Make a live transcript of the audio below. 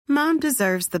Mom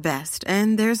deserves the best,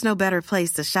 and there's no better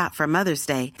place to shop for Mother's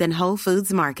Day than Whole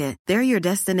Foods Market. They're your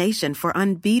destination for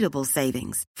unbeatable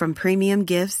savings, from premium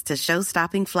gifts to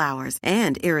show-stopping flowers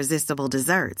and irresistible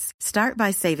desserts. Start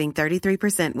by saving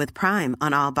 33% with Prime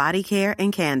on all body care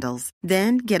and candles.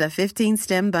 Then get a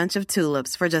 15-stem bunch of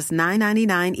tulips for just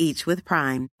 $9.99 each with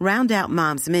Prime. Round out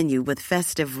Mom's menu with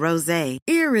festive rosé,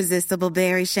 irresistible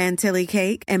berry chantilly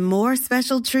cake, and more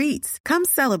special treats. Come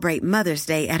celebrate Mother's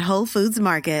Day at Whole Foods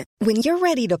Market. When you're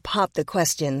ready to pop the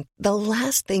question, the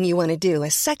last thing you want to do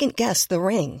is second-guess the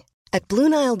ring. At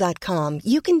BlueNile.com,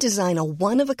 you can design a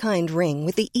one-of-a-kind ring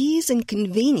with the ease and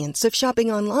convenience of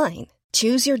shopping online.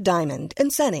 Choose your diamond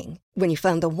and setting. When you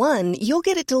find the one, you'll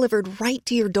get it delivered right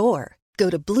to your door.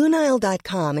 Go to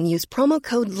BlueNile.com and use promo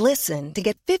code LISTEN to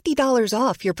get $50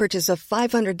 off your purchase of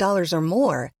 $500 or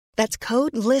more. That's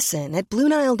code LISTEN at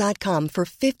BlueNile.com for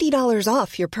 $50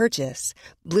 off your purchase.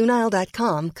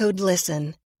 BlueNile.com, code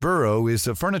LISTEN. Burrow is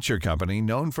a furniture company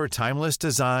known for timeless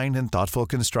design and thoughtful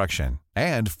construction,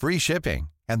 and free shipping,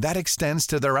 and that extends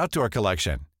to their outdoor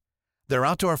collection. Their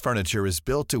outdoor furniture is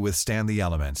built to withstand the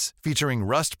elements, featuring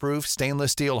rust-proof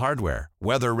stainless steel hardware,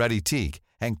 weather-ready teak,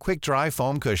 and quick-dry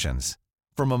foam cushions.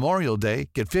 For Memorial Day,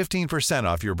 get 15%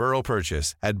 off your Burrow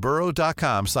purchase at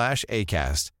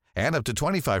burrow.com/ACAST, and up to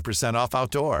 25% off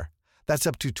outdoor. That's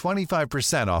up to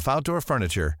 25% off outdoor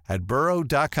furniture at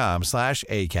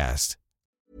burrow.com/ACAST.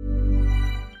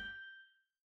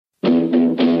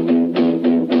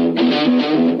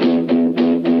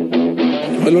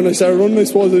 And when I started running, I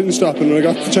suppose I didn't stop, and when I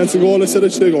got the chance to go, I said I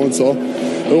should go, and so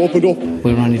I opened up.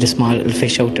 We're only the small little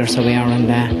fish out there, so we are,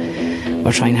 and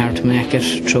we're trying hard to make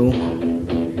it through.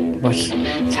 But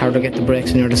it's hard to get the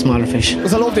breaks when you're the smaller fish.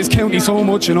 Because I love this county so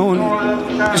much, you know, and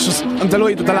it's just, I'm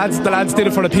delighted the lads did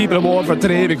it for the people of Waterford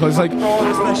today, because like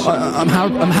I'm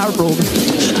heartbroken.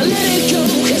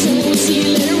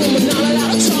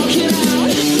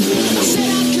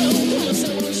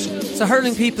 So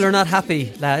hurling people are not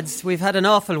happy, lads. We've had an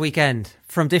awful weekend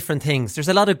from different things. There's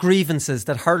a lot of grievances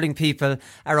that hurling people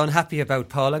are unhappy about,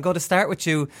 Paul. I'm going to start with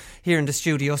you here in the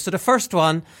studio. So the first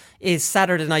one is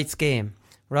Saturday night's game,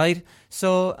 right?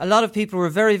 So a lot of people were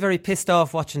very, very pissed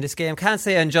off watching this game. Can't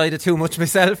say I enjoyed it too much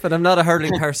myself, and I'm not a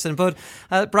hurling person. But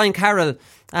Brian Carroll,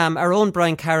 our own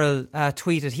Brian Carroll,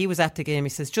 tweeted, he was at the game. He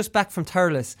says, just back from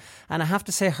Thurles, and I have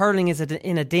to say hurling is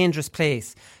in a dangerous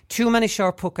place. Too many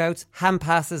short puckouts, hand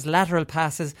passes, lateral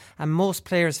passes, and most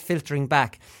players filtering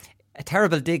back. A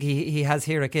terrible dig he has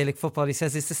here at Gaelic football. He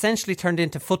says it's essentially turned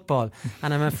into football,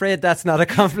 and I'm afraid that's not a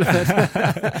compliment.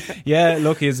 Yeah,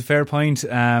 look, he has a fair point.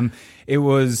 It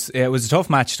was a tough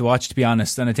match to watch, to be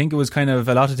honest, and I think it was kind of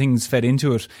a lot of things fed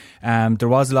into it. There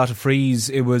was a lot of frees.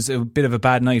 It was a bit of a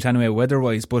bad night anyway,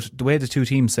 weather-wise, but the way the two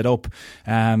teams set up,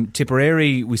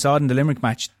 Tipperary, we saw it in the Limerick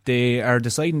match, they are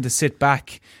deciding to sit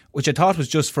back, which I thought was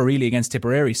just for really against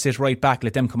Tipperary, sit right back,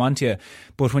 let them come onto you.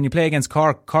 But when you play against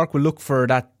Cork, Cork will look for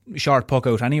that short puck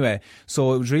out anyway,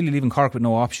 so it was really leaving Cork with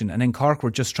no option, and then Cork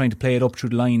were just trying to play it up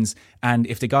through the lines, and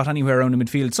if they got anywhere around the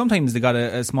midfield, sometimes they got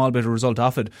a small bit of result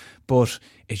off it, but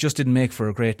it just didn't make for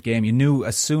a great game. You knew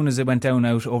as soon as it went down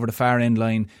out over the far end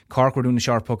line, Cork were doing the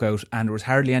short puck out, and there was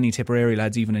hardly any Tipperary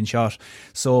lads even in shot,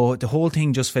 so the whole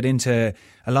thing just fed into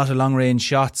a lot of long range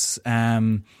shots.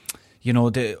 You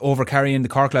know, the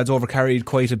Cork lads overcarried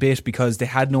quite a bit because they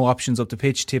had no options up the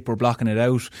pitch. Tip were blocking it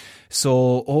out.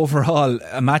 So overall,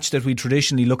 a match that we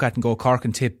traditionally look at and go, Cork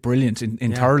and Tip, brilliant in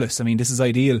Thurles. I mean, this is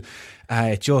ideal.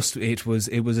 It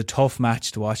was a tough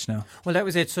match to watch now. Well, that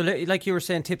was it. So like you were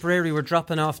saying, Tipperary were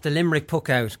dropping off the Limerick puck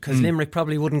out because Limerick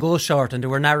probably wouldn't go short, and they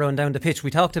were narrowing down the pitch.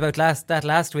 We talked about that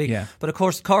last week. Yeah. But of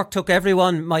course, Cork took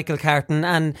everyone, Michael Carton,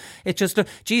 and it just,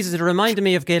 Jesus, it reminded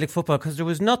me of Gaelic football, because there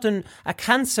was nothing, a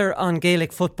cancer on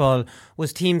Gaelic football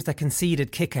was teams that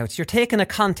conceded kickouts. You're taking a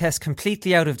contest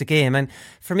completely out of the game, and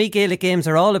for me, Gaelic games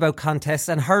are all about contests,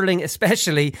 and hurling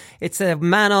especially. It's a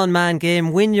man-on-man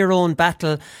game, win your own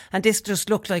battle, and this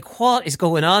just looked like, what is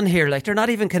going on here? Like, they're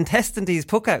not even contesting these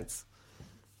puckouts.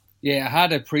 Yeah, I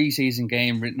had a pre-season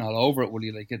game written all over it,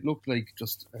 Willie. Like, it looked like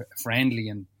just friendly,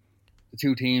 and the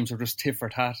two teams were just tit for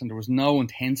tat, and there was no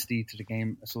intensity to the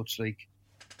game as such. Like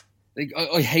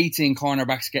I hate seeing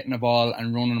cornerbacks getting the ball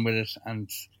and running with it, and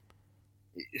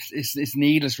it's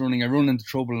needless running. I run into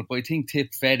trouble, but I think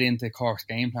Tip fed into Cork's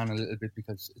game plan a little bit,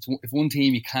 because if one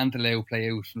team you can't allow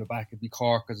play out from the back, it'd be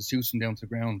Cork, because it suits them down to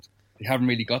the ground. They haven't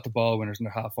really got the ball winners in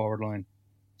their half-forward line.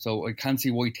 So I can't see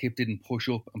why Tip didn't push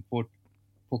up and put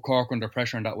Cork under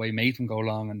pressure in that way, made them go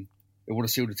long, and it would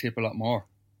have suited Tip a lot more.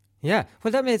 Yeah,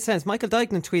 well, that made sense. Michael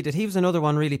Dignan tweeted, he was another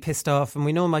one really pissed off, and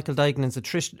we know Michael Dignan's a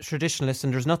traditionalist,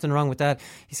 and there's nothing wrong with that.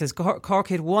 He says, Cork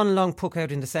hit one long puck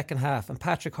out in the second half, and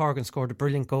Patrick Horgan scored a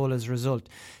brilliant goal as a result.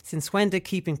 Since when did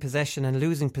keeping possession and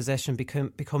losing possession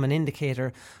become an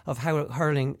indicator of how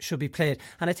hurling should be played?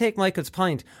 And I take Michael's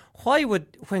point.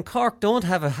 When Cork don't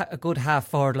have a good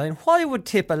half-forward line, why would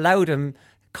Tip allow them?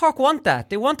 Cork want that.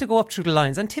 They want to go up through the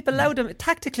lines, and Tip allowed them.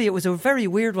 Tactically, it was a very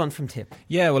weird one from Tip.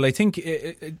 Yeah, well, I think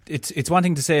it's one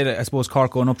thing to say that I suppose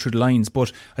Cork going up through the lines,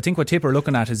 but I think what Tip are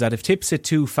looking at is that if Tip sit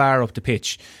too far up the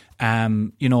pitch,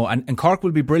 and Cork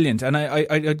will be brilliant. And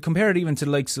I'd compare it even to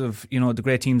the likes of, the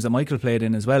great teams that Michael played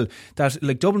in as well, that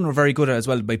like Dublin were very good at as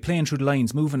well, by playing through the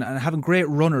lines, moving and having great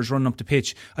runners running up the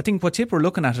pitch. I think what Tip were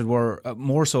looking at it were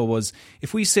more so was,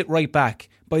 if we sit right back,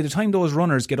 by the time those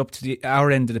runners get up to our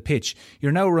end of the pitch,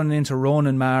 you're now running into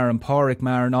Ronan Maher and Pádraig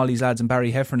Maher and all these lads and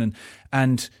Barry Heffernan,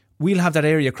 and we'll have that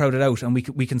area crowded out, and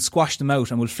we can squash them out,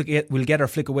 and we'll get our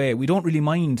flick away. We don't really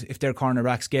mind if their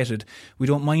cornerbacks get it. We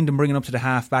don't mind them bringing up to the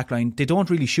half back line. They don't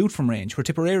really shoot from range, where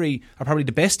Tipperary are probably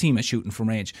the best team at shooting from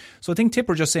range. So I think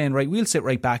Tipper just saying, right, we'll sit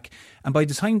right back, and by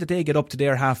the time that they get up to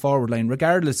their half forward line,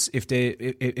 regardless if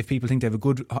people think they have a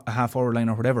good half forward line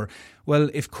or whatever, well,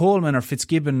 if Coleman or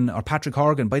Fitzgibbon or Patrick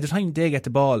Horgan, by the time they get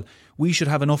the ball, we should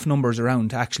have enough numbers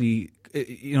around to actually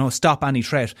stop any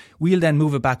threat. We'll then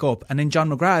move it back up, and then John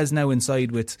McGrath is now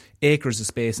inside with acres of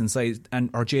space inside,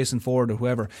 or Jason Ford or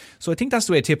whoever. So I think that's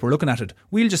the way Tip we're looking at it.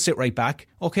 We'll just sit right back.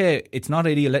 Okay, it's not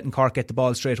ideal letting Cork get the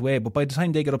ball straight away, but by the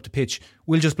time they get up the pitch,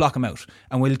 we'll just block them out,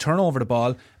 and we'll turn over the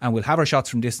ball, and we'll have our shots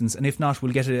from distance, and if not,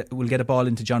 we'll get a ball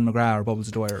into John McGrath or Bubbles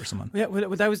Dwyer or someone. Yeah, well,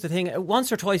 that was the thing.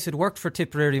 Once or twice it worked for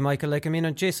Tipperary, Michael.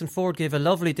 Jason Ford gave a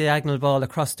lovely diagonal ball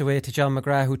across the way to John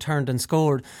McGrath, who turned and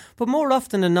scored. But more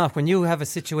often than not, when you have a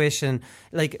situation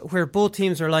like where both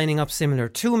teams are lining up similar,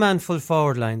 2-man full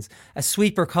forward lines, a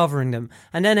sweeper covering them,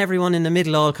 and then everyone in the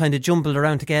middle all kind of jumbled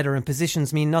around together, and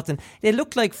positions mean nothing. It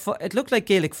looked like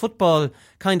Gaelic football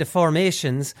kind of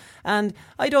formations, and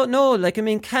I don't know,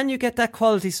 can you get that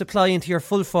quality supply into your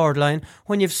full forward line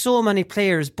when you've so many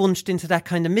players bunched into that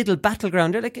kind of middle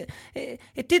battleground?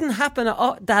 It didn't happen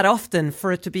that often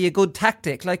for it to be a good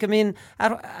tactic.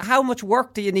 How much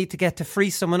work do you need to get to free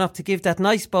someone up to give that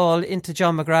nice ball into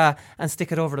John McGrath and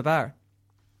stick it over the bar?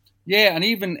 Yeah, and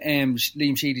even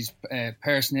Liam Sheedy's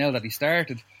personnel that he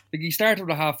started with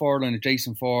a half forward line of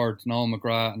Jason Ford, Noel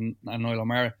McGrath and Niall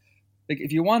O'Mara.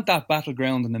 If you want that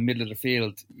battleground in the middle of the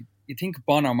field, you think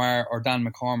Bon Omar or Dan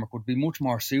McCormick would be much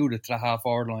more suited to the half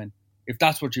forward line if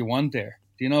that's what you want there.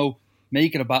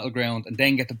 Make it a battleground and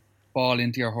then get the ball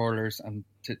into your hurlers and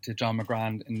to John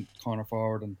McGrath in corner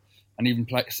forward, and even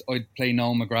I'd play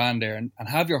Noel McGrath there and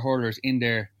have your hurlers in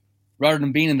there, rather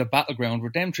than being in the battleground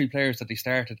where them three players that they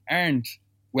started aren't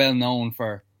well known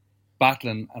for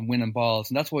battling and winning balls.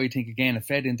 And that's why I think, again, it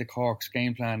fed into Cork's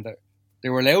game plan that they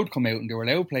were allowed to come out and they were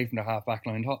allowed to play from the half back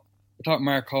line. I thought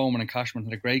Mark Coleman and Cashman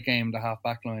had a great game in the half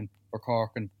back line for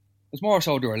Cork, and it was more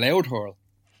so they were allowed to hurl,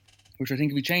 which I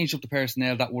think if we changed up the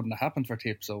personnel, that wouldn't have happened for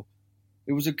Tip. So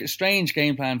it was a strange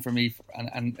game plan for me,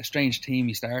 and a strange team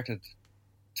he started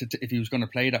if he was going to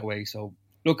play that way. So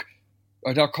look,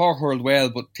 I thought Cork hurled well,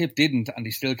 but Tip didn't, and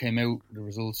he still came out with the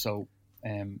results. So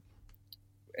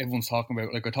everyone's talking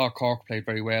about, I thought Cork played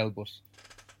very well, but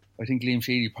I think Liam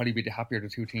Sheedy would probably be the happier of the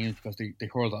two teams, because they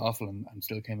hurled awful and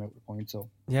still came out with a point. So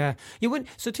yeah,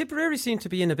 so Tipperary seem to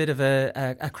be in a bit of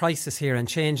a crisis here, and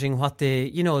changing what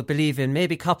they believe in,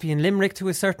 maybe copying Limerick to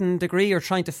a certain degree, or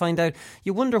trying to find out.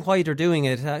 You wonder why they're doing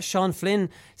it. Sean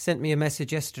Flynn sent me a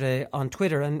message yesterday on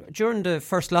Twitter, and during the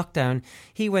first lockdown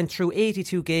he went through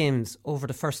 82 games over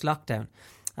the first lockdown.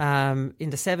 In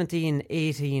the 17,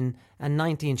 18 and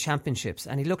 19 championships,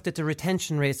 and he looked at the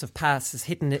retention rates of passes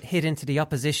hit into the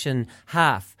opposition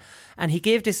half, and he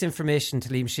gave this information to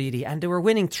Liam Sheedy, and they were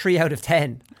winning 3 out of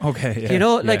 10. Okay,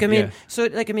 yeah.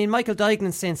 Michael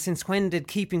Dignan saying, since when did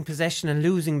keeping possession and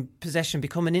losing possession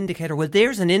become an indicator? Well,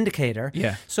 there's an indicator.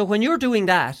 Yeah. So when you're doing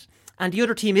that, and the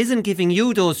other team isn't giving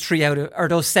you those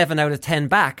 7 out of 10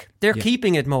 back, they're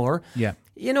keeping it more. Yeah.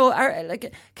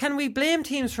 Can we blame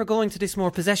teams for going to this more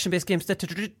possession-based games that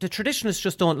the traditionalists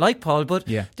just don't like, Paul? But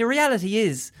the reality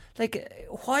is,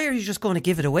 why are you just going to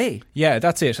give it away? Yeah,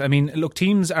 that's it. Look,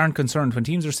 teams aren't concerned. When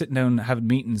teams are sitting down having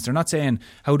meetings, they're not saying,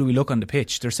 how do we look on the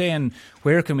pitch? They're saying,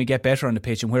 where can we get better on the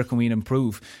pitch and where can we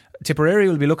improve? Tipperary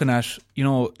will be looking at,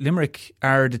 Limerick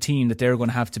are the team that they're going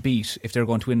to have to beat if they're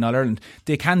going to win All Ireland.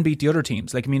 They can beat the other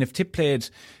teams. If Tip played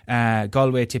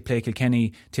Galway, Tip played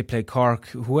Kilkenny, Tip played Cork,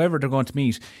 whoever they're going to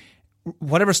meet,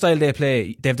 whatever style they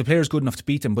play, they have the players good enough to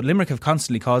beat them, but Limerick have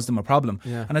constantly caused them a problem.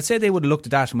 Yeah. And I'd say they would have looked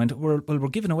at that and went, we're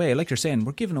giving away, like you're saying,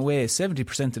 we're giving away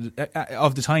 70%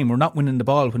 of the time. We're not winning the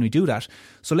ball when we do that.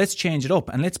 So let's change it up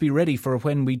and let's be ready for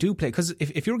when we do play. Because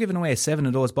if you're giving away 7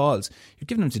 of those balls, you're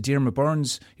giving them to Diarmuid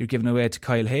Burns, you're giving away to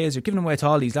Kyle Hayes, you're giving away to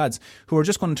all these lads who are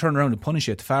just going to turn around and punish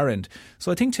you at the far end.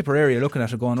 So I think Tipperary are looking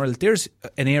at it going, well, there's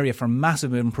an area for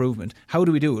massive improvement. How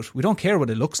do we do it? We don't care what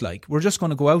it looks like. We're just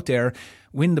going to go out there,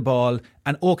 win the ball,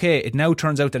 and okay, it now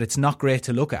turns out that it's not great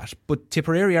to look at, but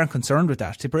Tipperary aren't concerned with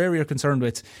that. Tipperary are concerned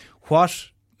with what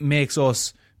makes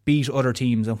us beat other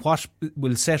teams and what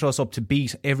will set us up to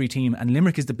beat every team, and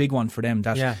Limerick is the big one for them,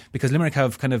 because Limerick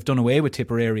have kind of done away with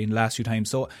Tipperary in the last few times.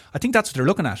 So I think that's what they're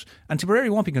looking at, and Tipperary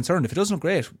won't be concerned. If it doesn't look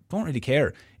great, don't really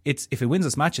care. It's if it wins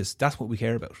us matches, that's what we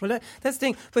care about. Well, that's the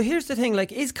thing. But here's the thing,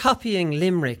 like, is copying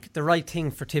Limerick the right thing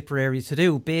for Tipperary to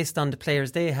do based on the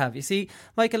players they have? You see,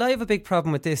 Michael, I have a big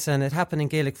problem with this, and it happened in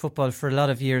Gaelic football for a lot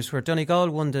of years, where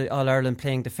Donegal won the All-Ireland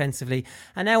playing defensively,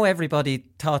 and now everybody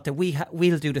thought that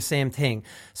we'll do the same thing.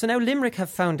 So now Limerick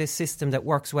have found this system that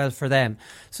works well for them.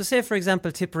 So say, for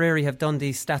example, Tipperary have done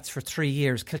these stats for 3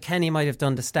 years. Kilkenny might have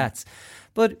done the stats.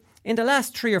 But in the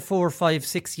last 3 or 4, 5,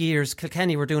 6 years,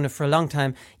 Kilkenny were doing it for a long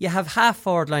time. You have half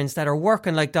forward lines that are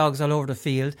working like dogs all over the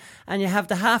field, and you have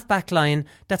the half back line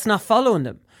that's not following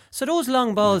them. So those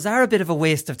long balls are a bit of a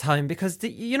waste of time because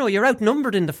you're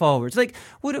outnumbered in the forwards. Like,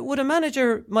 would a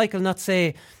manager, Michael, not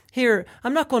say, here,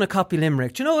 I'm not going to copy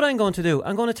Limerick. Do you know what I'm going to do?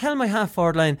 I'm going to tell my half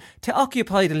forward line to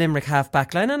occupy the Limerick half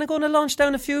back line, and I'm going to launch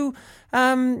down a few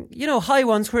high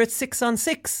ones where it's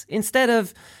 6-on-6 instead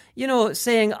of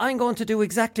saying I'm going to do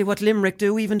exactly what Limerick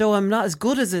do, even though I'm not as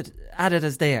good at it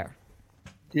as they are.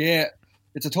 Yeah,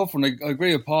 it's a tough one. I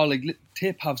agree with Paul. Like,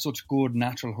 Tip have such good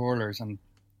natural hurlers, and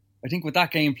I think with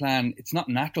that game plan, it's not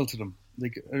natural to them.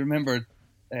 Like, I remember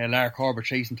Lara Corbett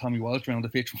chasing Tommy Walsh around the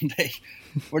pitch one day,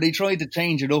 where they tried to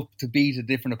change it up to beat a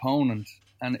different opponent,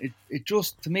 and it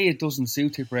just, to me, it doesn't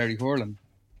suit Tipperary hurling.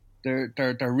 They're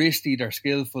wristy, they're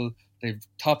skillful, they've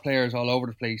top players all over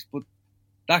the place, but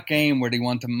that game where they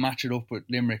want to match it up with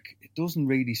Limerick, it doesn't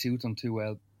really suit them too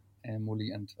well, Wooly.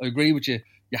 And I agree with you.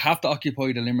 You have to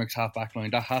occupy the Limerick's half back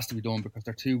line. That has to be done because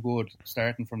they're too good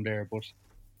starting from there. But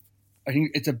I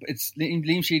think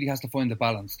Liam Sheedy has to find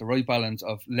the right balance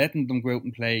of letting them go out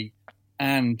and play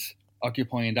and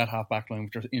occupying that half back line,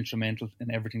 which are instrumental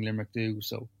in everything Limerick do.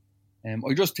 So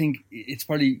I just think it's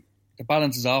probably the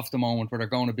balance is off the moment, where they're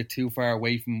going a bit too far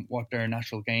away from what their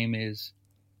natural game is.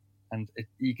 And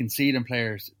you can see them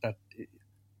players that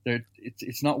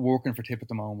it's not working for Tip at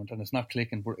the moment, and it's not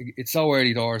clicking. But it's so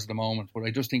early doors at the moment. But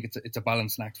I just think it's a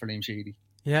balanced act for Liam Sheedy.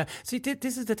 Yeah, see,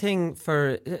 this is the thing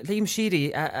for Liam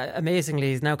Sheedy.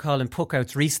 Amazingly, is now calling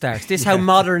puckouts restarts. This is how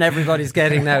modern everybody's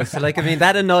getting now. So,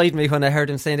 that annoyed me when I heard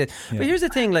him saying it. Yeah. But here's the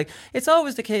thing: it's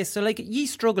always the case. So, ye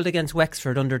struggled against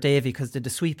Wexford under Davy because the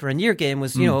sweeper, and your game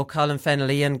was, Colin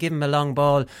Fennelly and give him a long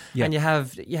ball, and you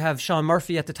have Sean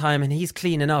Murphy at the time, and he's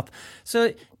cleaning up.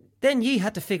 So then ye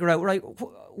had to figure out, right,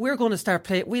 we're going to start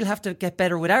playing, we'll have to get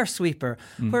better with our sweeper.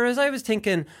 Whereas I was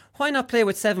thinking, why not play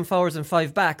with 7 forwards and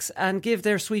 5 backs and give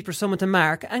their sweeper someone to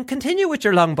mark and continue with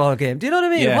your long ball game? Do you know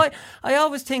what I mean? Yeah. I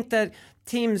always think that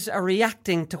teams are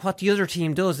reacting to what the other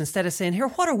team does instead of saying, here,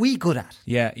 what are we good at?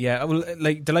 Yeah. Well,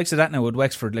 like the likes of that now with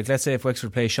Wexford, like let's say if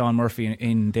Wexford play Sean Murphy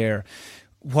in there,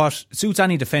 what suits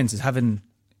any defence is having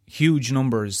huge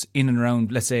numbers in and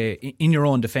around, let's say, in your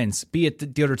own defence, be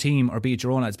it the other team or be it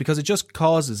your own lads, because it just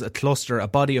causes a cluster, a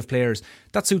body of players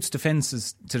that suits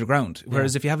defences to the ground.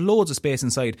 Whereas if you have loads of space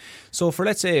inside, so for,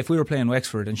 let's say, if we were playing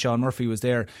Wexford and Sean Murphy was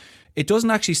there, it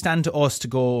doesn't actually stand to us to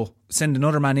go send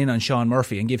another man in on Sean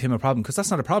Murphy and give him a problem, because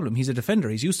that's not a problem. He's a defender,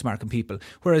 he's used to marking people.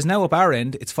 Whereas now up our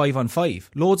end, it's 5-on-5,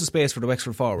 loads of space for the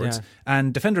Wexford forwards,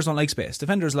 and defenders don't like space.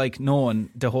 Defenders like knowing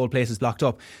the whole place is blocked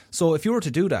up. So if you were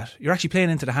to do that, you're actually playing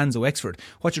into the hands of Wexford.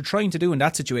 What you're trying to do in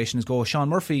that situation is go, Sean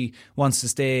Murphy wants to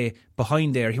stay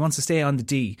behind there, he wants to stay on the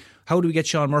D. How do we get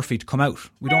Sean Murphy to come out?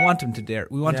 We don't want him to there,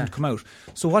 we want him to come out.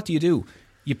 So what do?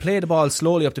 You play the ball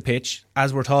slowly up the pitch,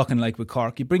 as we're talking like with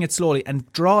Cork. You bring it slowly and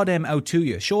draw them out to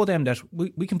you. Show them that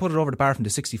we can put it over the bar from the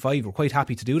 65. We're quite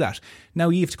happy to do that. Now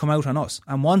you have to come out on us.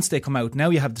 And once they come out, now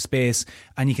you have the space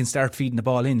and you can start feeding the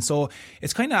ball in. So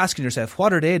it's kind of asking yourself,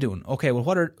 what are they doing? Okay,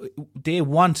 well, they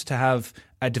want to have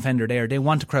a defender there. They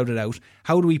want to crowd it out.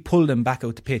 How do we pull them back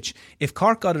out the pitch? If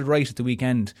Cork got it right at the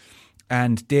weekend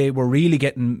and they were really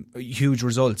getting huge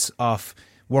results off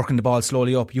working the ball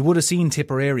slowly up, you would have seen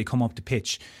Tipperary come up the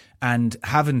pitch and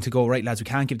having to go, right lads, we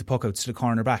can't give the puckouts to the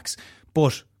corner backs.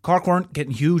 But Cork weren't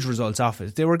getting huge results off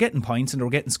it. They were getting points and they were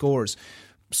getting scores.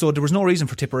 So there was no reason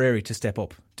for Tipperary to step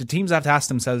up. The teams have to ask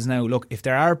themselves now, look, if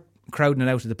there are crowding it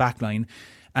out of the back line.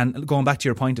 And going back to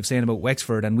your point of saying about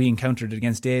Wexford, and we encountered it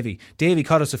against Davy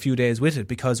caught us a few days with it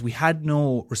because we had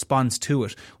no response to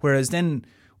it. Whereas then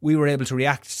we were able to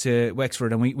react to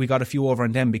Wexford, and we got a few over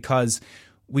on them because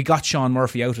we got Sean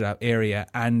Murphy out of that area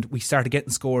and we started getting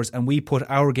scores and we put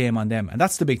our game on them. And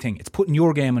that's the big thing. It's putting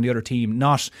your game on the other team,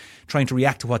 not trying to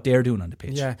react to what they're doing on the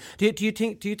pitch. Yeah. Do you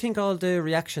think all the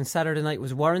reaction Saturday night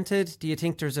was warranted? Do you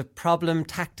think there's a problem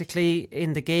tactically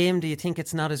in the game? Do you think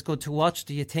it's not as good to watch?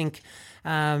 Do you think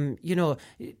should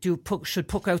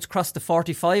puckouts cross the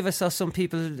 45? I saw some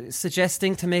people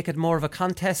suggesting to make it more of a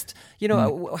contest.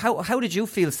 How did you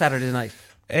feel Saturday night?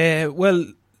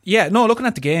 Yeah, no, looking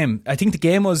at the game, I think the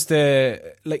game was I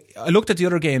looked at the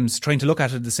other games trying to look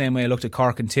at it the same way I looked at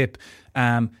Cork and Tip.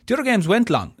 The other games went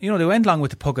long. They went long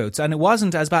with the puckouts and it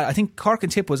wasn't as bad. I think Cork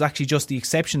and Tip was actually just the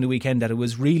exception the weekend, that it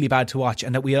was really bad to watch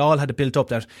and that we all had it built up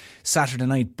that Saturday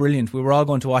night, brilliant. We were all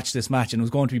going to watch this match and it was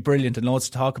going to be brilliant and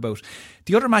loads to talk about.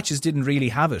 The other matches didn't really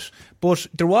have it, but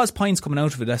there was points coming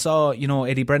out of it. I saw,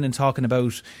 Eddie Brennan talking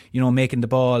about, making the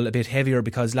ball a bit heavier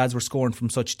because lads were scoring from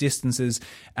such distances.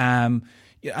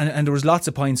 And there was lots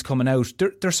of points coming out.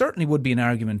 There certainly would be an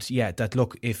argument, that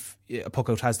look, if a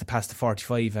puckout has to pass the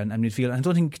 45 and midfield, I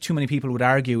don't think too many people would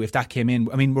argue if that came in.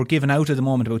 I mean, we're giving out at the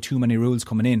moment about too many rules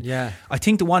coming in. Yeah. I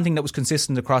think the one thing that was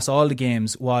consistent across all the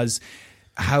games was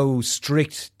how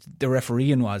strict the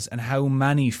refereeing was and how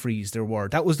many frees there were.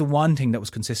 That was the one thing that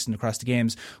was consistent across the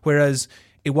games, whereas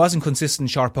it wasn't consistent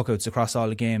short puckouts across all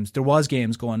the games. There was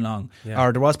games going long,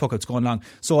 or there was puckouts going long.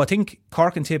 So I think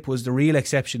Cork and Tip was the real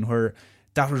exception where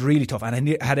that was really tough and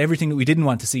it had everything that we didn't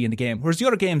want to see in the game, whereas the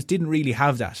other games didn't really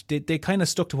have that. They kind of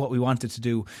stuck to what we wanted to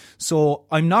do. So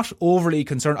I'm not overly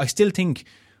concerned. I still think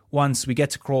once we get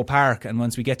to Croke Park and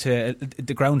once we get to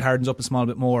the ground hardens up a small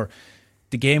bit more,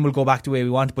 the game will go back the way we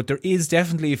want. But there is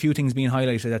definitely a few things being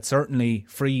highlighted that certainly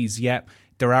freeze.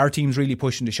 There are teams really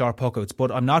pushing the short puckouts,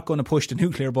 but I'm not going to push the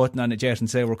nuclear button on it yet and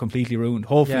say we're completely ruined.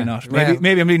 Hopefully not.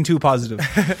 Maybe I'm being too positive.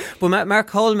 But Mark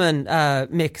Coleman,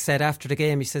 Mick, said after the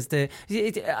game, he says,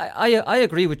 I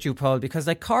agree with you, Paul, because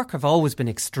Cork have always been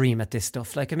extreme at this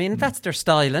stuff. That's their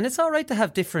style, and it's all right to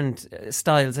have different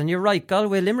styles. And you're right,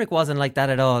 Galway Limerick wasn't like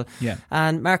that at all. Yeah.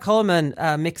 And Mark Coleman,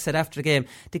 Mick, said after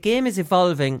the game is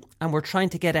evolving and we're trying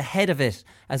to get ahead of it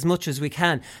as much as we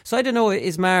can. So I don't know,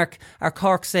 is Mark or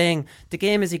Cork saying the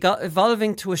game is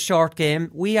evolving to a short game?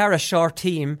 We are a short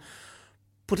team,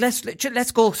 but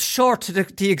let's go short to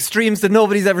the extremes that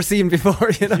nobody's ever seen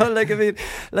before. It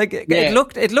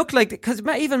looked like, because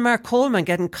even Mark Coleman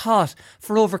getting caught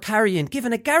for over carrying,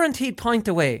 given a guaranteed point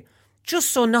away,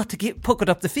 just so not to puck it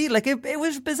up the field. It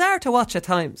was bizarre to watch at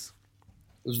times.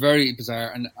 It was very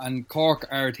bizarre, and Cork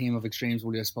are a team of extremes,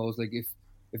 I suppose.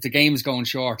 If the game's going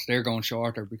short, they're going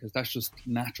shorter because that's just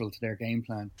natural to their game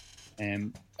plan.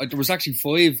 There was actually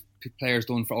 5 players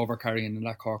done for overcarrying in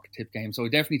that Cork Tip game, so I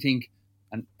definitely think,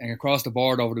 and across the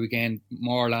board over the weekend,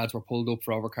 more lads were pulled up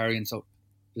for overcarrying. So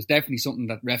there's definitely something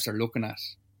that refs are looking at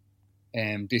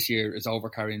this year is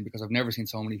overcarrying, because I've never seen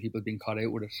so many people being caught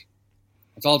out with it.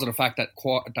 It's also the fact that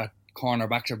that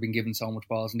cornerbacks have been given so much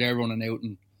balls and they're running out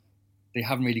and they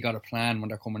haven't really got a plan when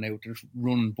they're coming out. They're just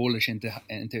running bullish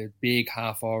into big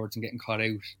half forwards and getting caught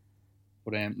out.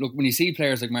 But look, when you see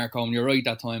players like Mark Coleman, you're right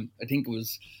that time. I think it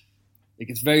was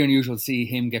it's very unusual to see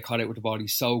him get caught out with the ball.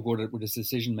 He's so good with his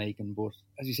decision making. But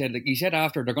as you said, he said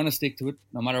after, they're going to stick to it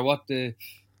no matter what if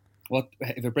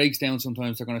it breaks down.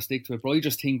 Sometimes they're going to stick to it. But I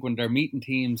just think when they're meeting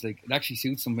teams, it actually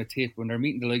suits them with Tip when they're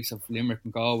meeting the likes of Limerick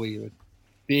and Galway with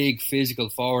big physical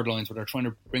forward lines where they're trying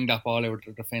to bring that ball out of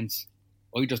their defence.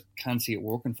 I just can't see it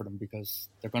working for them because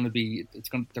they're going to be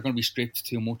stripped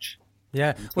too much.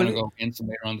 Yeah, it's going to go against them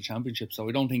later on the championship. So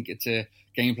I don't think it's a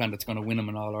game plan that's going to win them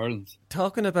in All Ireland.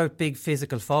 Talking about big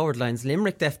physical forward lines,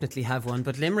 Limerick definitely have one,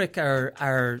 but Limerick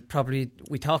are probably,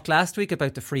 we talked last week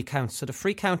about the free count. So the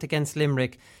free count against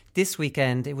Limerick this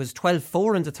weekend, it was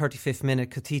 12-4 in the 35th minute.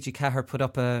 Kotiji Cahir put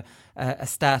up a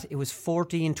stat. It was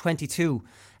 14-22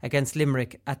 against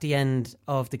Limerick at the end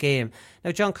of the game.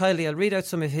 Now, John Kiley, I'll read out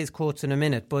some of his quotes in a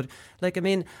minute, but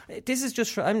this is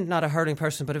just I'm not a hurling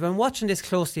person, but if I'm watching this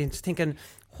closely and thinking,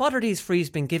 what are these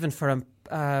frees being given for him?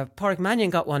 Pádraig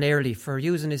Mannion got one early for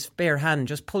using his bare hand,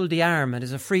 just pulled the arm and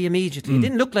is a free immediately. It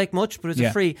didn't look like much, but it was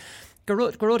a free.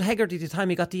 Garrod Hegarty, the time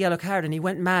he got the yellow card and he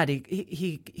went mad,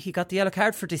 he got the yellow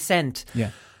card for dissent. Yeah.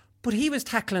 But he was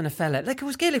tackling a fella. It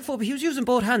was Gaelic football. He was using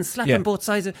both hands, slapping both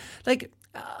sides.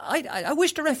 I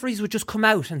wish the referees would just come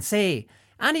out and say,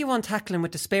 anyone tackling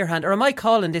with the spare hand, or am I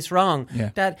calling this wrong?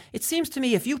 Yeah. That it seems to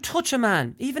me if you touch a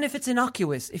man, even if it's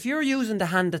innocuous, if you're using the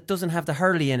hand that doesn't have the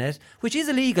hurley in it, which is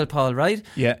illegal, Paul, right?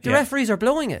 Yeah, the referees are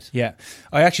blowing it. Yeah,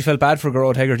 I actually felt bad for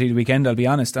Garrod Hegarty the weekend, I'll be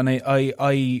honest, and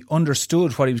I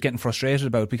understood what he was getting frustrated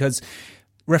about, because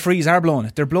referees are blowing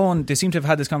it. They seem to have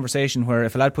had this conversation where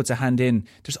if a lad puts a hand in,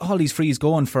 there's all these frees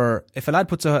going for, if a lad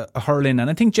puts a hurl in, and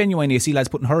I think genuinely you see lads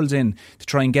putting hurls in to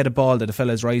try and get a ball that a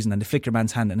fella's rising and they flick your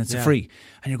man's hand and it's a free.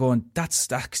 And you're going,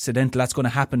 that's accidental, that's going to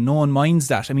happen. No one minds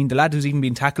that. I mean, the lad who's even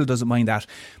been tackled doesn't mind that.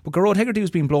 But Garrod Hegarty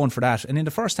was being blown for that. And in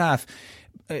the first half,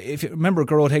 if you remember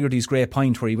Garrod Hegarty's great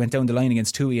point where he went down the line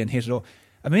against Toohey and hit it up,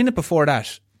 a minute before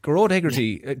that, Garrod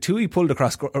Hegarty, Toohey pulled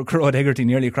across Garrod Hegarty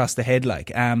nearly across the head.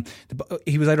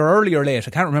 He was either early or late, I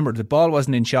can't remember. The ball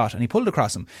wasn't in shot and he pulled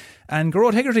across him. And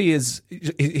Garrod Hegarty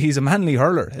he's a manly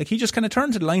hurler. Like, he just kind of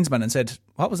turned to the linesman and said,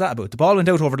 what was that about? The ball went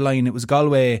out over the line. It was a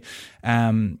Galway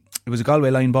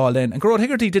line ball then. And Garrod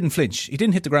Hegarty didn't flinch. He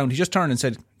didn't hit the ground. He just turned and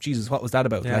said, Jesus, what was that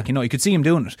about? Yeah. You could see him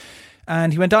doing it.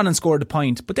 And he went on and scored the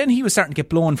point. But then he was starting to get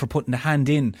blown for putting the hand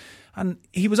in. And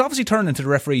he was obviously turning to the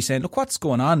referee saying, look, what's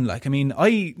going on?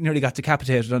 I nearly got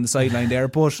decapitated on the sideline there,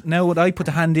 but now when I put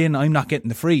the hand in, I'm not getting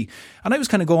the free. And I was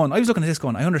kind of going, I was looking at this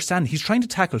going, I understand, he's trying to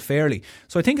tackle fairly.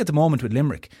 So I think at the moment with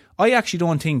Limerick, I actually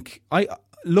don't think,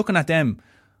 looking at them,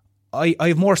 I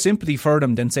have more sympathy for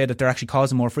them than say that they're actually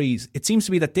causing more frees. It seems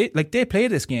to be that they play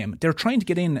this game. They're trying to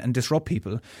get in and disrupt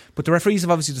people. But the referees have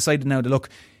obviously decided now that, look,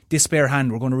 this spare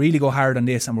hand, we're going to really go hard on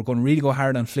this and we're going to really go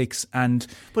hard on flicks.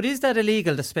 But is that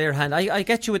illegal, the spare hand? I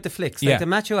get you with the flicks. The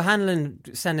Matthew Hanlon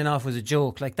sending off was a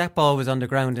joke. That ball was on the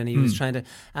ground and he was trying to...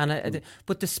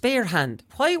 but the spare hand,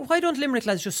 why don't Limerick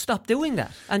lads just stop doing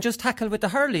that and just tackle with the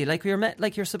hurley like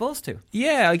you're supposed to?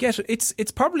 Yeah, I get it.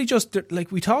 It's probably just,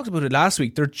 like we talked about it last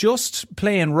week, they're just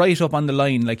playing right up on the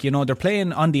line. They're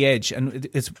playing on the edge, and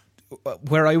it's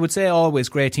where I would say always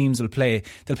great teams will play.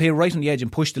 They'll play right on the edge and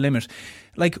push the limit.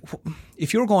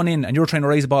 If you're going in and you're trying to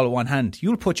raise a ball with one hand,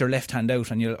 you'll put your left hand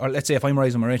out, or let's say if I'm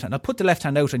raising my right hand, I'll put the left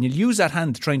hand out and you'll use that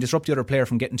hand to try and disrupt the other player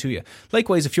from getting to you.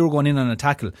 Likewise, if you're going in on a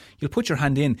tackle, you'll put your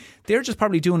hand in. They're just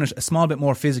probably doing it a small bit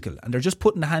more physical and they're just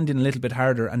putting the hand in a little bit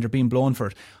harder and they're being blown for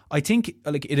it. I think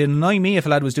it'd annoy me if a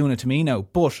lad was doing it to me now,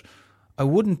 but I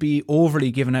wouldn't be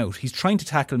overly given out. He's trying to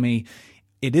tackle me.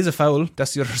 It is a foul.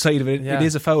 That's the other side of it. Yeah. It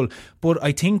is a foul. But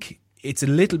I think it's a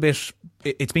little bit...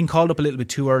 It's been called up a little bit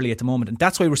too early at the moment. And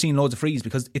that's why we're seeing loads of frees,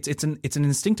 because it's an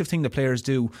instinctive thing that players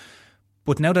do.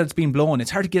 But now that it's been blown,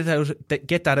 it's hard to get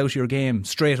that out of your game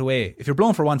straight away. If you're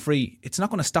blown for one free, it's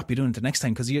not going to stop you doing it the next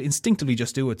time because you instinctively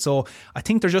just do it. So I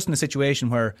think they're just in a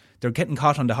situation where they're getting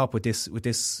caught on the hop with this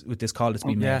call that's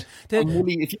been made.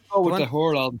 If you go with the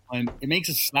hurl all the time, it makes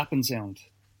a slapping sound.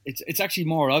 It's actually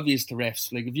more obvious to refs.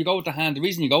 If you go with the hand, the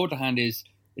reason you go with the hand is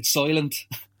it's silent.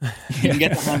 You can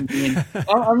get the hand in.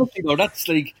 Honestly though, that's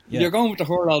if you're going with the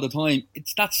hurl all the time,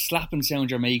 it's that slapping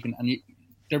sound you're making, and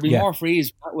there'll be more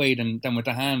frees that way than with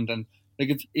the hand. And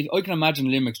if I can imagine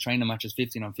Limerick's training matches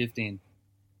 15 on 15,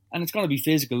 and it's going to be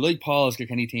physical, like Paul's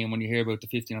Kilkenny team when you hear about the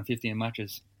 15 on 15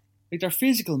 matches. They're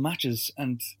physical matches,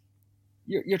 and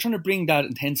you're trying to bring that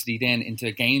intensity then into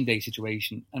a game day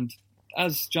situation. And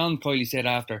as John Kiley said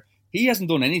after, he hasn't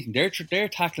done anything. They're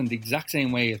tackling the exact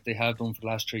same way as they have done for the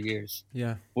last 3 years.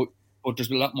 Yeah. But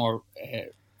there's a lot more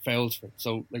fouls for it.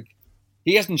 So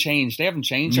he hasn't changed. They haven't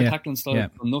changed their tackling style. Yeah.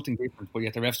 Nothing different. But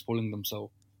yet the refs pulling them.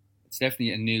 So it's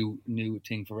definitely a new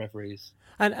thing for referees.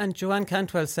 And Joanne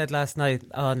Cantwell said last night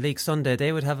on League Sunday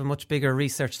they would have a much bigger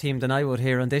research team than I would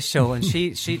here on this show. And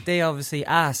they obviously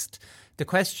asked the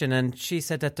question, and she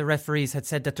said that the referees had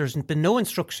said that there's been no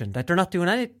instruction, that they're not doing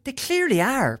anything. They clearly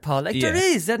are, Paul. There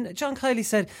is. And John Kiley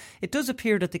said it does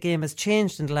appear that the game has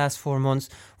changed in the last 4 months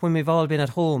when we've all been at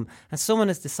home and someone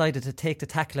has decided to take the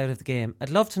tackle out of the game. I'd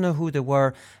love to know who they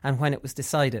were and when it was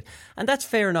decided. And that's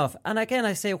fair enough. And again,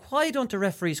 I say, why don't the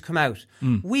referees come out?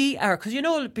 We are,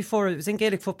 because before it was in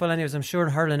Gaelic football anyways, I'm sure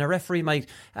in hurling, a referee might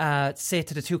say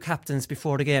to the two captains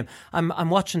before the game,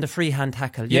 I'm watching the free hand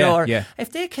tackle.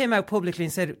 If they came out publicly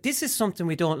and said, this is something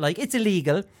we don't like, it's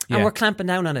illegal, and we're clamping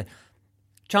down on it.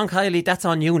 John Kiley, that's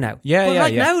on you now.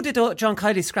 Now John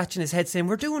Kiley's scratching his head saying,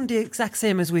 we're doing the exact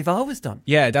same as we've always done.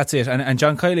 Yeah, that's it. And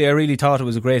John Kiley, I really thought it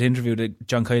was a great interview that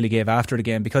John Kiley gave after the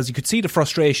game, because you could see the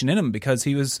frustration in him, because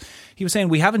he was saying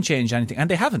we haven't changed anything, and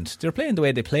they haven't. They're playing the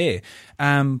way they play.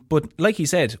 But like he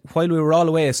said, while we were all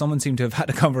away, someone seemed to have had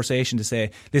a conversation to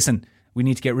say, listen, we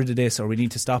need to get rid of this or we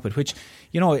need to stop it, which,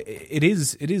 it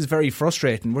is very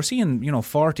frustrating. We're seeing,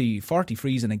 40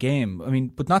 frees in a game. I mean,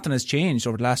 but nothing has changed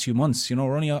over the last few months.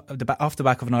 We're only off the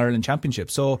back of an Ireland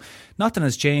Championship. So nothing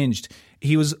has changed.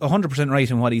 He was 100% right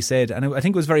in what he said. And I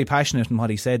think it was very passionate in what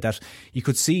he said, that you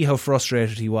could see how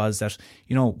frustrated he was that,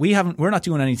 we're not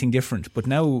doing anything different, but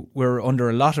now we're under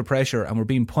a lot of pressure and we're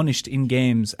being punished in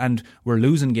games and we're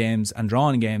losing games and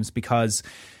drawing games because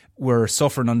we're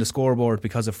suffering on the scoreboard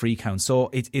because of free counts. So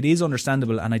it is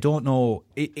understandable, and I don't know,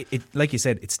 it like you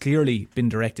said, it's clearly been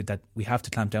directed that we have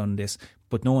to clamp down on this,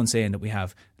 but no one's saying that we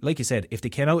have. Like you said, if they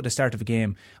came out at the start of a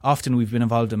game, often we've been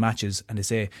involved in matches and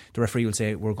the referee will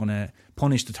say, we're going to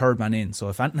punish the third man in. So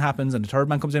if anything happens and the third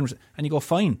man comes in and you go,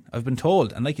 fine, I've been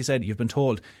told. And like you said, you've been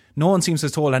told. No one seems to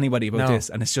have told anybody about this,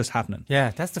 and it's just happening.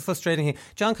 Yeah, that's the frustrating thing.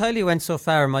 John Kiley went so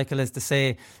far, Michael, as to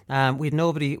say, we had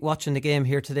nobody watching the game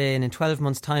here today, and in 12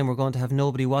 months' time we're going to have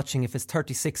nobody watching if it's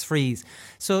 36 frees.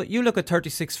 So you look at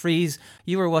 36 frees,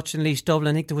 you were watching Laois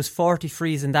Dublin, I think there was 40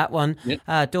 frees in that one.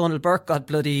 Yep. Donald Burke got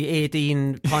bloody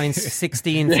 18 points,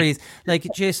 16 frees. Like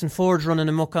Jason Ford's running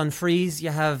amok on frees,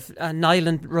 you have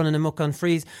Nyland running amok on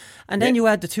frees, and then you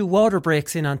add the 2 water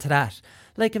breaks in onto that.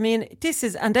 Like, I mean, this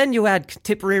is, and then you add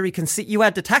Tipperary, you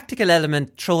add the tactical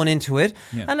element thrown into it,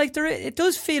 and like it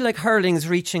does feel like hurling's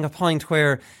reaching a point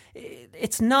where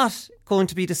it's not going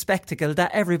to be the spectacle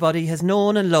that everybody has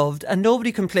known and loved and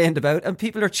nobody complained about, and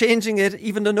people are changing it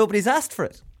even though nobody's asked for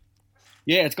it.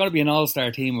 Yeah, it's got to be an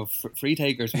all-star team of free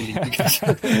takers, really, because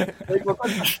like,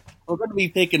 we're going to be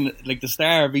picking like the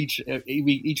star of each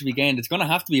weekend. It's going to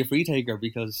have to be a free taker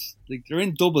because like they're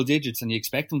in double digits and you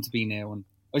expect them to be now. And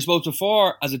I suppose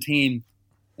before, as a team,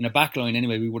 in a back line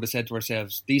anyway, we would have said to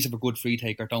ourselves, these have a good free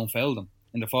taker, don't foul them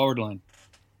in the forward line.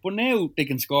 But now they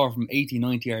can score from 80,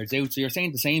 90 yards out, so you're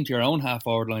saying the same to your own half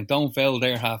forward line, don't foul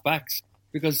their half backs,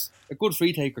 because a good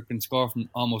free taker can score from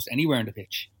almost anywhere in the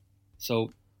pitch.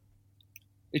 So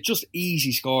it's just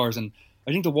easy scores, and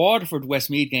I think the Waterford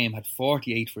Westmeath game had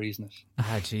 48 frees in it.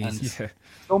 Ah, jeez.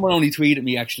 Someone only tweeted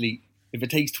me, actually, if it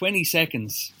takes 20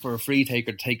 seconds for a free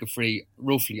taker to take a free,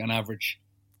 roughly on average,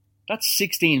 that's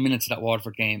 16 minutes of that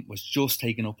Waterford game was just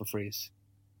taking up a freeze.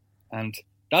 And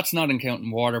that's not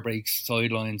counting water breaks,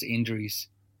 sidelines, injuries.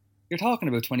 You're talking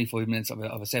about 25 minutes of a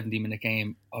 70-minute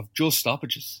game of just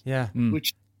stoppages. Yeah.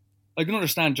 Which I can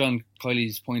understand John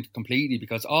Kiley's point completely,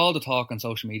 because all the talk on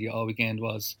social media all weekend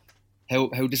was how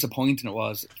disappointing it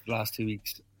was the last 2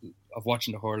 weeks of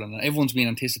watching the hurling. And everyone's been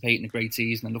anticipating a great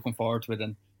season and looking forward to it.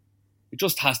 And it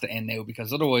just has to end now,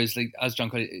 because otherwise, like as John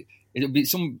Kiley, it'll be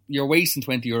you're wasting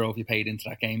 €20 if you paid into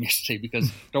that game yesterday, because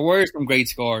there were some great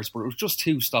scores, but it was just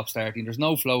too stop-starting. There's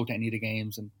no flow to any of the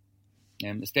games, and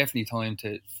it's definitely time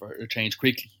for a change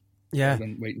quickly. Yeah. Rather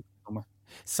than waiting for summer.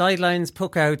 Sidelines,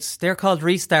 puckouts, they're called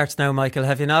restarts now, Michael,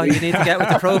 have you not? You need to get with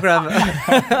the programme.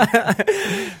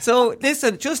 So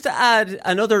listen, just to add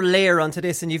another layer onto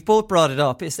this, and you've both brought it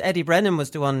up, is Eddie Brennan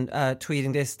was the one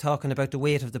tweeting this, talking about the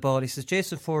weight of the ball. He says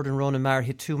Jason Ford and Ronan Maher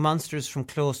hit 2 monsters from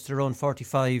close to their own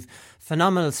 45,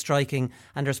 phenomenal striking,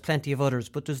 and there's plenty of others,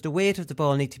 but does the weight of the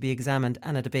ball need to be examined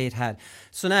and a debate had?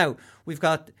 So now we've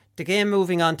got the game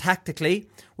moving on tactically,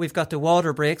 we've got the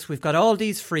water breaks, we've got all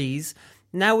these frees.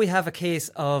 Now we have a case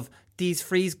of these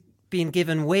frees being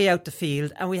given way out the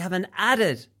field, and we have an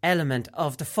added element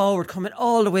of the forward coming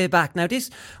all the way back. Now this,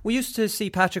 we used to see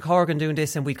Patrick Horgan doing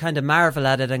this and we'd kind of marvel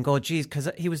at it and go, geez, because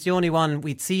he was the only one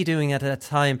we'd see doing it at a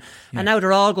time. Yeah. And now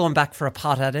they're all going back for a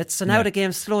pot at it. So now the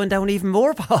game's slowing down even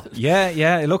more, Paul.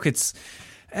 Yeah. Look, it's...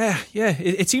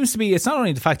 it seems to be, it's not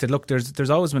only the fact that, look, there's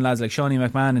always been lads like Shawnee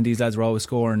McMahon, and these lads were always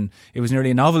scoring. It was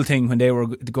nearly a novel thing when they were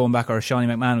going back, or Shawnee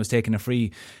McMahon was taking a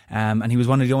free, and he was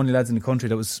one of the only lads in the country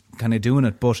that was kind of doing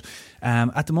it. But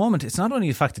at the moment, it's not only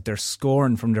the fact that they're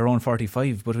scoring from their own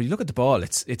 45, but when you look at the ball,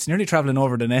 it's nearly travelling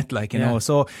over the net, like, you know.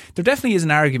 So there definitely is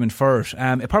an argument for it.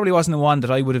 It probably wasn't the one that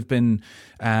I would have been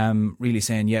really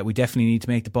saying, we definitely need to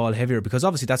make the ball heavier, because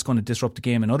obviously that's going to disrupt the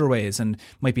game in other ways and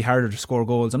might be harder to score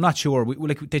goals. I'm not sure.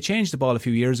 They changed the ball a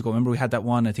few years ago. Remember we had that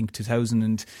one, I think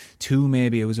 2002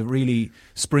 maybe. It was a really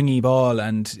springy ball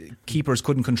and keepers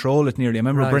couldn't control it nearly. I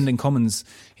remember Brendan Cummins,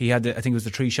 he had I think it was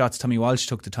the 3 shots Tommy Walsh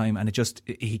took the time, and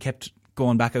he kept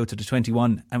going back out to the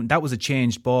 21, and that was a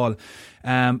changed ball.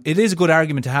 It is a good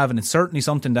argument to have, and it's certainly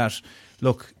something that,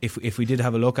 look, if we did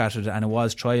have a look at it and it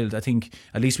was trialled, I think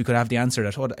at least we could have the answer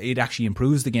that it actually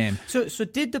improves the game. So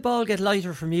did the ball get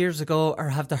lighter from years ago, or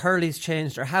have the hurleys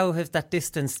changed, or how have that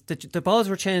distance, the balls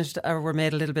were changed or were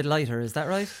made a little bit lighter, is that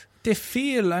right? They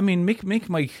feel, I mean, Mick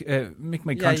might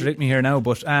contradict me here now,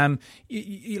 but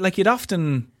like you'd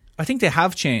often, I think they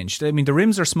have changed. I mean, the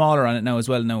rims are smaller on it now as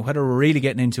well. Now, whether we're really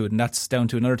getting into it, and that's down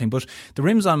to another thing, but the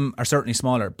rims on are certainly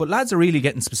smaller. But lads are really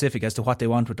getting specific as to what they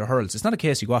want with their hurls. It's not a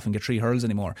case you go off and get 3 hurls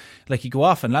anymore. Like, you go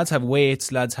off and lads have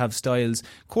weights, lads have styles.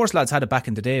 Of course, lads had it back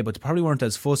in the day, but they probably weren't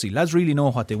as fussy. Lads really know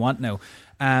what they want now.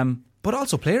 But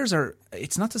also players are,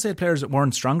 it's not to say players that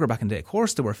weren't stronger back in the day. Of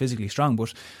course they were physically strong,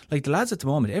 but like the lads at the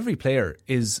moment, every player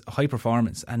is high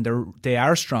performance and they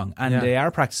are strong and they are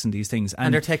practicing these things.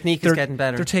 And their technique is getting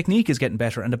better. Their technique is getting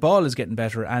better and the ball is getting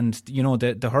better, and you know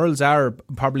the hurls are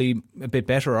probably a bit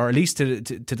better, or at least to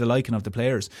the liking of the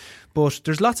players. But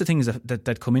there's lots of things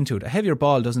that come into it. A heavier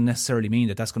ball doesn't necessarily mean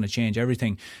that that's going to change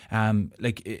everything.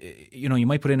 You know, you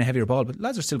might put in a heavier ball, but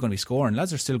lads are still going to be scoring.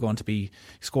 Lads are still going to be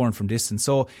scoring from distance.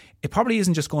 So it probably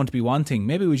isn't just going to be one thing.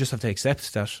 Maybe we just have to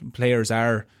accept that players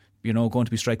are, you know, going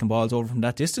to be striking balls over from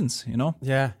that distance, you know?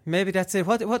 Yeah, maybe that's it.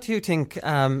 What do you think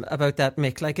about that,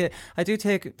 Mick? Like, I do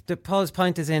take Paul's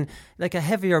point is in, like, a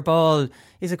heavier ball,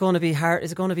 is it going to be hard?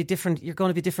 Is it going to be different? You're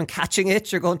going to be different catching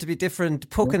it, you're going to be different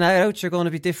poking out, you're going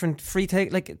to be different free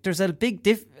take. Like, there's a big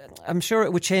I'm sure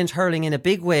it would change hurling in a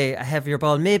big way, a heavier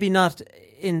ball, maybe not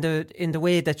in the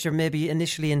way that you're maybe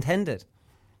initially intended.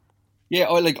 Yeah,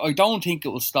 I don't think it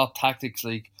will stop tactics.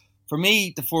 Like, for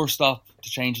me, the first stop to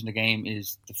changing the game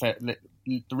is the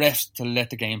refs to let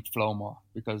the game flow more.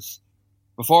 Because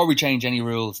before we change any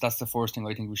rules, that's the first thing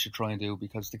I think we should try and do,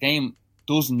 because the game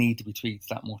doesn't need to be tweaked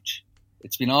that much.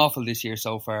 It's been awful this year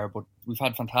so far, but we've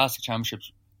had fantastic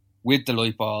championships with the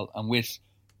light ball and with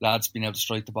lads being able to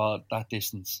strike the ball at that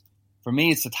distance. For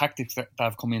me, it's the tactics that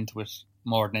have come into it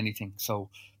more than anything. So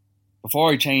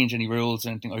before I change any rules or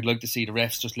anything, I'd like to see the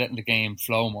refs just letting the game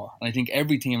flow more. And I think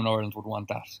every team in Ireland would want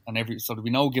that. So there'd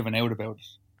be no giving out about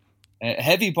it. A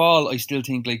heavy ball, I still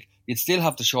think, like, you'd still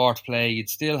have the short play, you'd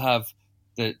still have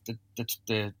the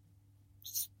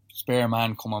spare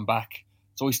man coming back.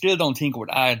 So I still don't think it would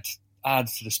add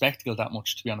to the spectacle that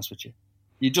much, to be honest with you.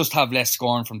 You just have less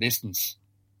scoring from distance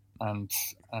and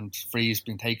frees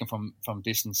being taken from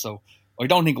distance. So I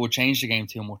don't think it would change the game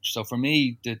too much. So for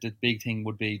me, the big thing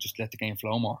would be just let the game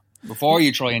flow more before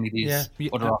you try any of these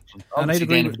other options. And I'd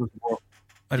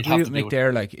agree with Mick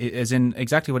there, like, as in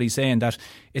exactly what he's saying, that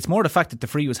it's more the fact that the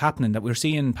free was happening, that we're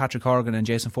seeing Patrick Horgan and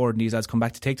Jason Ford and these lads come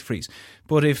back to take the frees.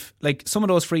 But if, like, some of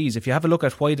those frees, if you have a look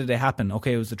at why did they happen,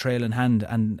 okay, it was the trail in hand,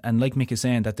 and like Mick is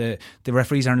saying, that the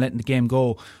referees aren't letting the game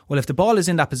go. Well, if the ball is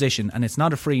in that position and it's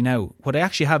not a free now, what I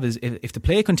actually have is, if the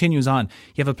play continues on,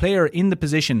 you have a player in the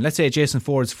position, let's say Jason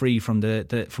Ford's free from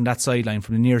from that sideline,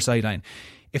 from the near sideline.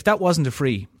 If that wasn't a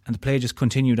free and the play just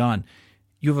continued on,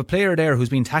 you have a player there who's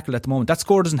being tackled at the moment. That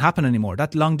score doesn't happen anymore.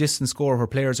 That long distance score where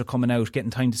players are coming out, getting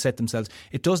time to set themselves,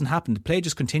 it doesn't happen. The play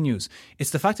just continues.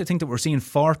 It's the fact, I think, that we're seeing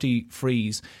 40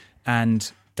 frees,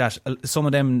 and that some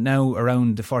of them now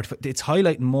around the 40, it's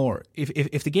highlighting more.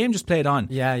 If the game just played on,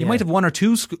 you might have 1 or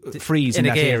 2 frees in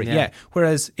that game, area. Yeah.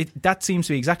 Whereas that seems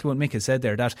to be exactly what Mick has said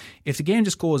there, that if the game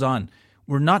just goes on,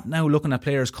 we're not now looking at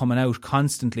players coming out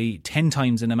constantly 10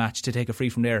 times in a match to take a free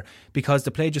from there, because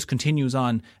the play just continues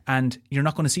on, and you're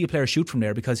not going to see a player shoot from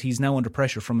there because he's now under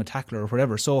pressure from a tackler or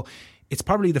whatever. So it's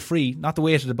probably the free, not the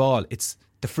weight of the ball. It's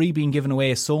the free being given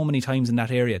away so many times in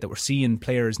that area that we're seeing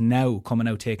players now coming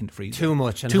out taking the frees. Too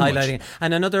much and highlighting it.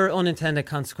 And another unintended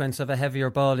consequence of a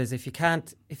heavier ball is if you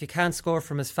can't score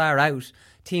from as far out,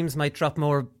 teams might drop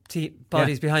more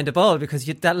bodies behind the ball, because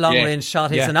that long range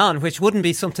shot isn't on, which wouldn't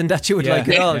be something that you would like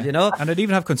at all, you know. And I'd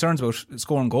even have concerns about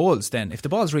scoring goals then if the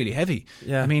ball's really heavy.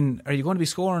 I mean, are you going to be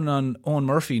scoring on Owen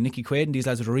Murphy, Nicky Quaid and these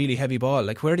lads with a really heavy ball?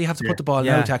 Like, where do you have to put the ball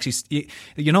now to actually,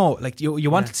 you know, like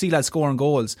you want to see lads scoring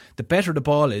goals. The better the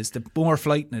ball is, the more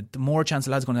flighting it, the more chance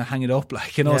the lad's going to hang it up,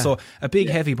 like, you know. So a big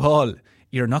heavy ball,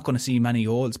 you're not going to see many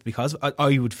goals, because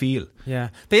I would feel. Yeah.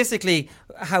 Basically,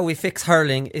 how we fix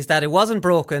hurling is that it wasn't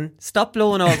broken. Stop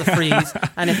blowing all the frees,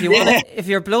 and if you want, if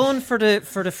you're blowing for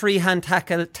the free hand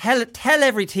tackle, tell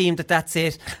every team that's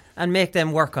it, and make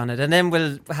them work on it, and then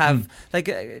we'll have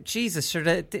Jesus.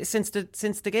 Sure, since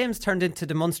the games turned into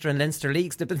the Munster and Leinster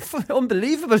leagues, they've been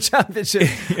unbelievable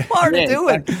championships. What are they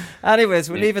doing? Anyways,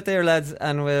 we'll leave it there, lads,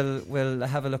 and we'll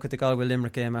have a look at the Galway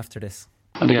Limerick game after this.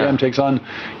 And the game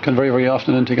can very, very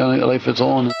often then take on a life of its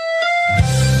own.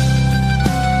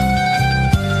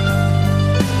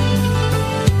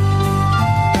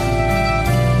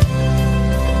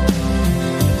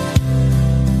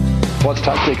 What's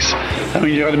tactics? I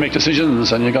mean, you got to make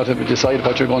decisions and you got to decide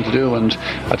what you're going to do, and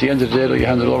at the end of the day, you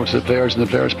hand it over to the players and the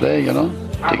players play, you know.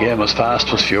 The game was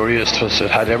fast, was furious, it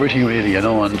had everything really, you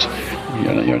know, and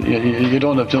you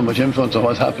don't have too much influence on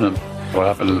what's happening. what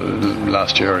happened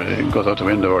last year, it goes out the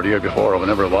window, or the year before, or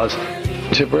whenever it was.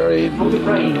 Tipperary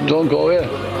don't go away.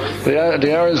 They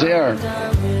are as they are.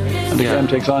 And the game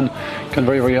takes on, can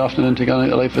very, very often then take on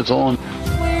a life of its own.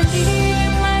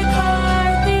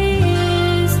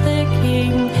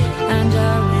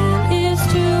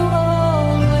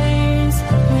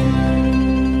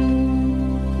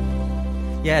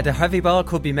 Yeah, the heavy ball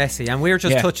could be messy, and we're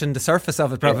just touching the surface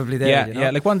of it probably there. Yeah, you know?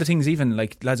 yeah. Like one of the things, even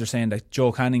like lads are saying, like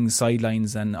Joe Canning's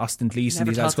sidelines and Austin Gleeson,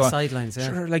 Never these lads the sidelines. Yeah.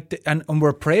 Sure, like and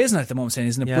we're praising it at the moment, saying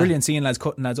isn't it brilliant seeing lads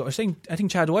cutting lads. I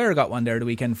think Chad Dwyer got one there the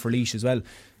weekend for Laois as well.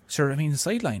 Sure, I mean the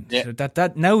sideline. Yeah.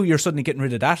 That now you're suddenly getting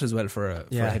rid of that as well for a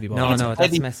heavy ball. No,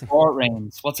 that's messy. Before it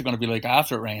rains, what's it going to be like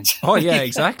after it rains? Oh yeah,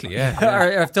 exactly. Yeah.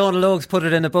 Or if Donald Lugs put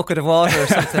it in a bucket of water or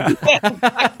something,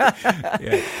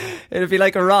 it'd be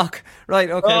like a rock. Right?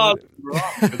 Okay. Oh,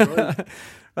 rock.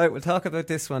 Right, we'll talk about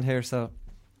this one here. So.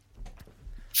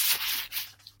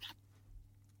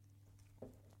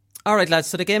 All right, lads,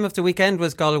 so the game of the weekend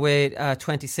was Galway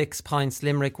 26 points,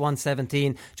 Limerick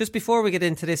 117. Just before we get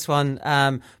into this one,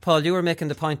 Paul, you were making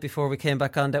the point before we came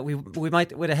back on that we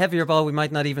might, with a heavier ball, we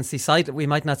might not even see we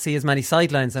might not see as many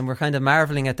sidelines, and we're kind of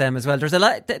marvelling at them as well. There's a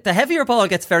lot. The heavier ball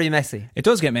gets very messy. It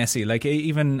does get messy, like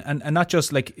even and not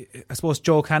just like, I suppose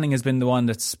Joe Canning has been the one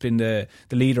that's been the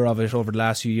leader of it over the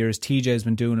last few years. TJ has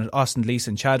been doing it. Austin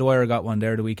Gleeson, Chad Dwyer got one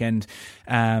there the weekend.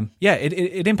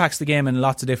 It impacts the game in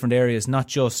lots of different areas, not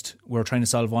just we're trying to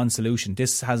solve one solution.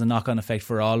 This has a knock-on effect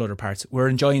for all other parts. We're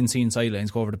enjoying seeing sidelines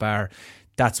go over the bar.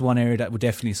 That's one area that would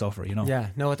definitely suffer, you know. Yeah,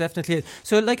 no, it definitely is.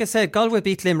 So, like I said, Galway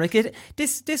beat Limerick.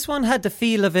 This one had the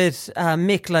feel of it,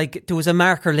 Mick, like there was a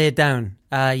marker laid down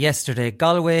yesterday.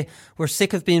 Galway were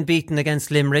sick of being beaten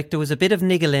against Limerick. There was a bit of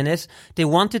niggle in it. They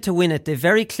wanted to win it. They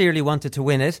very clearly wanted to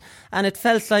win it. And it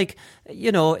felt like,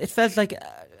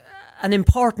 an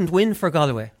important win for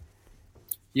Galway.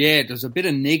 Yeah, there's a bit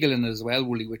of niggle in it as well,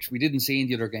 Wooly, which we didn't see in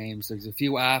the other games. There's a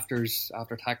few after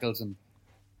tackles, and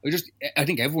I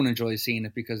think everyone enjoys seeing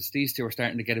it because these two are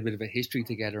starting to get a bit of a history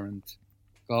together, and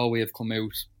Galway have come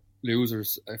out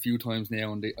losers a few times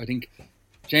now, and I think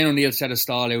Shane O'Neill set a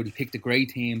stall out. He picked a great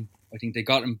team. I think they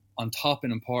got him on top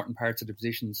in important parts of the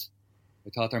positions. I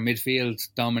thought their midfield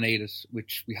dominated,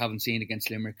 which we haven't seen against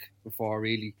Limerick before,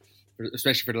 really,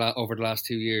 especially over the last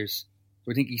 2 years.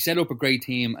 So I think he set up a great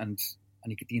team, and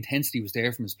the intensity was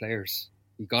there from his players.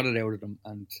 He got it out of them,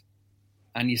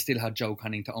 and you still had Joe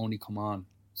Canning to only come on.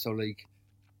 So, I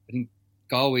think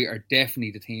Galway are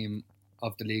definitely the team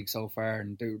of the league so far,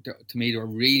 and to me, they were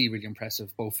really, really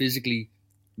impressive, both physically,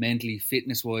 mentally,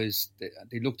 fitness-wise.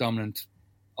 They looked dominant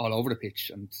all over the pitch,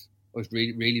 and I was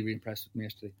really, really, really impressed with them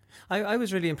yesterday. I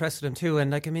was really impressed with them too,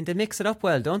 and they mix it up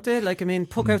well, don't they?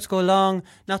 Puckouts go long,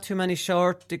 not too many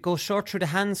short. They go short through the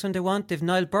hands when they want. They've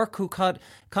Niall Burke, who caught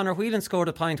Conor Whelan, scored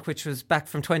a point which was back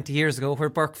from 20 years ago, where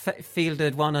Burke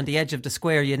fielded one on the edge of the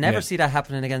square. You never see that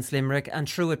happening against Limerick, and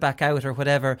threw it back out or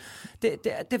whatever.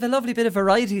 They've a lovely bit of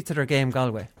variety to their game,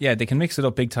 Galway. Yeah, they can mix it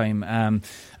up big time. And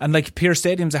Pearse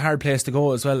Stadium's a hard place to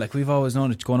go as well. Like, we've always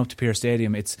known it, going up to Pearse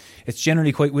Stadium, it's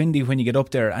generally quite windy when you get up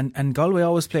there, and Galway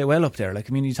always play well up there.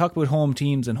 You talk about home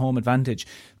teams and home advantage.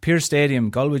 Pearse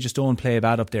Stadium, Galway just don't play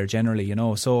bad up there generally, you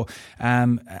know. So,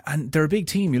 and they're a big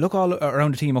team. You look all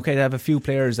around the team. Okay, they have a few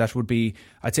players that would be,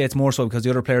 I'd say it's more so because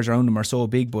the other players around them are so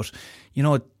big, but you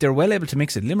know, they're well able to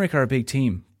mix it. Limerick are a big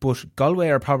team, but Galway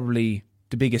are probably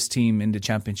the biggest team in the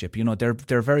championship. You know, they're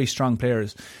very strong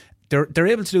players. They're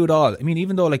able to do it all. I mean,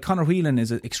 even though like Conor Whelan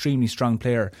is an extremely strong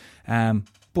player,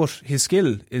 but his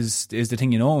skill is the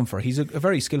thing you know him for. He's a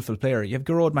very skillful player. You have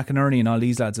Gerard McInerney and all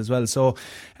these lads as well. So,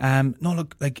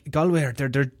 Galway,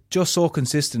 they're just so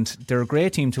consistent. They're a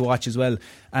great team to watch as well.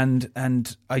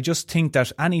 And I just think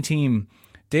that any team,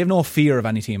 they have no fear of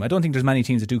any team. I don't think there's many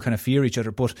teams that do kind of fear each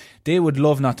other, but they would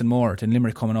love nothing more than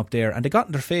Limerick coming up there. And they got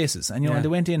in their faces, and and they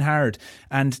went in hard,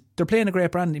 and they're playing a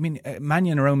great brand. I mean,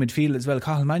 Mannion around midfield as well.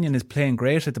 Cathal Mannion is playing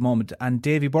great at the moment, and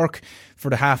Davy Burke, for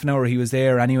the half an hour he was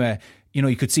there anyway, you know,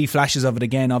 you could see flashes of it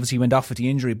again. Obviously he went off with the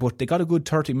injury, but they got a good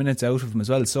 30 minutes out of him as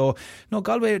well. So no,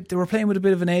 Galway, they were playing with a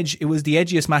bit of an edge. It was the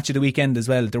edgiest match of the weekend as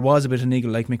well. There was a bit of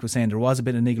niggle, like Mick was saying. There was a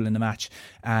bit of niggle in the match,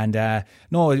 and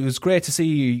no, it was great to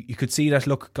see. You could see that,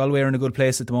 look, Galway are in a good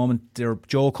place at the moment. There's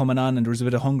Joe coming on, and there was a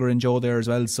bit of hunger in Joe there as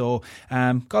well. So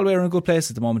Galway are in a good place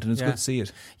at the moment, and it's good to see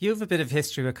it. You have a bit of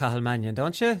history with Cathal Mannion,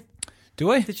 don't you?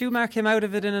 Do I? Did you mark him out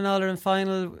of it in an All-Ireland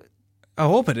final? I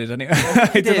hope it did anyway.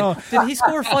 I don't know. Did he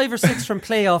score 5 or 6 from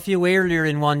play off you earlier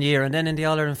in one year, and then in the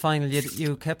All-Ireland final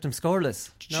you kept him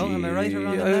scoreless? No, am I right or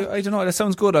wrong? I don't know. That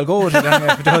sounds good. I'll go with it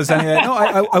anyway, if it does. Anyway, no,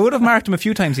 I would have marked him a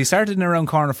few times. He started in around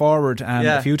corner forward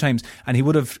a few times, and he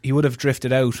would have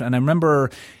drifted out. And I remember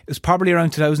it was probably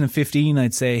around 2015.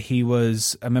 I'd say I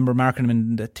remember marking him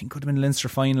in I think it could have been the Leinster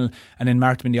final, and then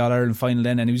marked him in the All-Ireland final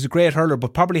then. And he was a great hurler,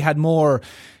 but probably had more.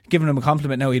 Giving him a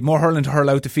compliment now, he had more hurling to hurl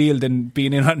out the field than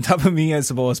being in on top of me, I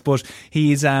suppose. But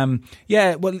he's well,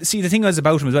 see, the thing was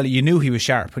about him as well, you knew he was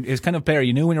sharp. He was kind of player,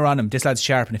 you knew when you're on him, this lad's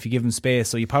sharp, and if you give him space,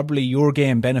 so your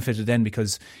game benefited then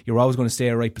because you're always going to stay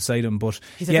right beside him. But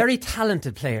he's a very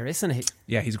talented player, isn't he?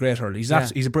 Yeah, he's a great hurler. He's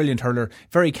a brilliant hurler,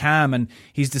 very calm, and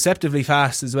he's deceptively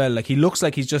fast as well. Like, he looks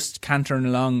like he's just cantering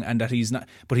along, and that he's not,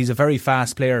 but he's a very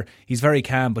fast player. He's very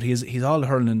calm, but he's all the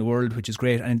hurling in the world, which is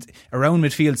great. And around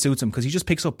midfield suits him because he just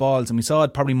picks up balls, and we saw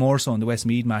it probably more so in the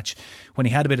Westmeath match when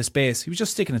he had a bit of space. He was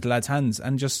just sticking it to lads' hands,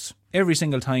 and just every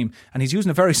single time. And he's using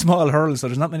a very small hurl, so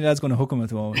there's not many lads going to hook him at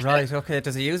the moment. Right, okay.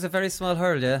 Does he use a very small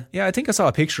hurl, yeah? Yeah, I think I saw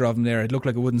a picture of him there. It looked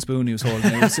like a wooden spoon he was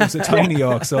holding. It was a tiny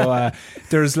York. So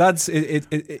there's lads...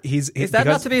 Is that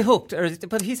not to be hooked?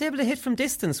 But he's able to hit from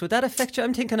distance. Would that affect you?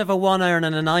 I'm thinking of a 1 iron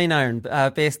and a 9 iron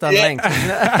based on length. Is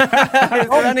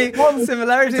there any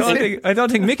similarities? I don't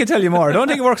think Mick can tell you more. I don't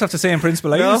think it works off the same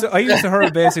principle. I used to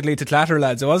hurl basically to clatter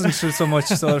lads. It wasn't so much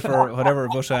so for whatever.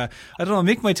 But I don't know.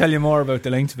 Mick might tell you more about the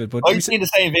length of it. But I've seen the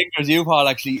same picture as you, Paul.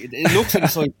 Actually, it looks like a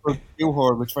size for you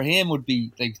hurl, which for him would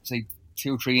be like say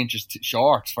 2-3 inches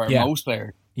short for most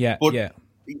players. Yeah, but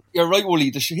you're right,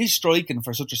 Wooly. His striking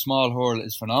for such a small hurl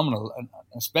is phenomenal, and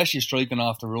especially striking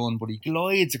off the run. But he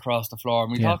glides across the floor.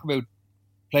 And we talk about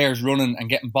players running and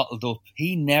getting bottled up.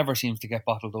 He never seems to get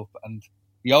bottled up, and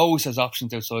he always has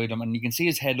options outside him. And you can see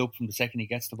his head up from the second he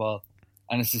gets the ball,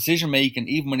 and his decision making,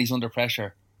 even when he's under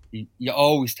pressure, he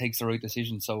always takes the right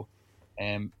decision. So.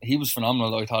 He was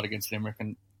phenomenal, I thought, against Limerick,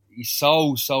 and he's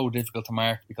so difficult to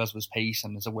mark because of his pace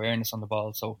and his awareness on the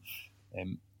ball. So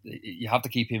you have to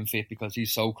keep him fit because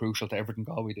he's so crucial to everything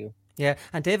Galway do. Yeah,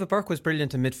 and David Burke was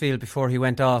brilliant in midfield before he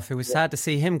went off. It was sad to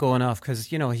see him going off because,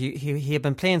 he had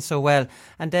been playing so well.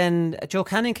 And then Joe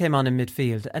Canning came on in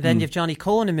midfield. And then you've Johnny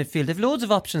Cohen in midfield. They've loads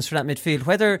of options for that midfield.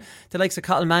 Whether the likes of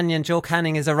Cottle Mannion and Joe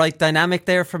Canning is a right dynamic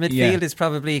there for midfield is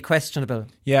probably questionable.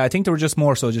 Yeah, I think they were just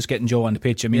more so just getting Joe on the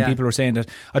pitch. I mean, people were saying that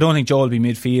I don't think Joe will be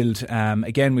midfield.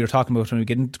 Again, we were talking about when we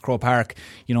get into Croke Park,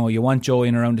 you want Joe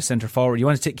in around the centre forward. You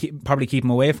want to probably keep him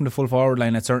away from the full forward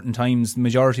line at certain times, the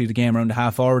majority of the game around the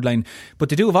half forward line. But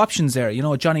they do have options there.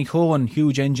 Johnny Cohen,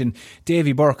 huge engine.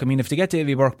 Davy Burke, I mean, if they get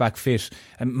Davy Burke back fit,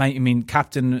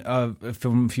 captain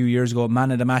from a few years ago,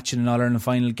 man of the match in an All-Ireland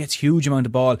final, gets huge amount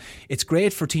of ball. It's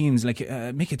great for teams, like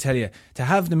Mick can tell you, to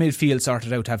have the midfield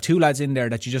sorted out, to have two lads in there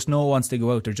that you just know once they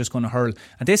go out, they're just going to hurl.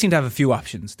 And they seem to have a few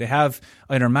options. They have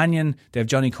either Mannion, they have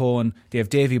Johnny Cohen, they have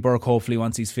Davy Burke, hopefully,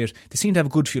 once he's fit. They seem to have a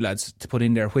good few lads to put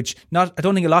in there, which I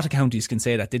don't think a lot of counties can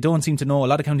say that. They don't seem to know, a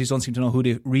lot of counties don't seem to know who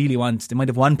they really want. They might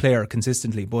have one player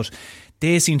consistently, but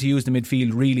they seem to use the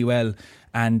midfield really well,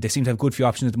 and they seem to have good few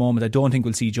options at the moment. I don't think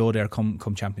we'll see Joe there come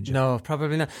championship. No,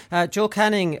 probably not. Joe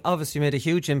Canning obviously made a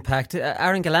huge impact.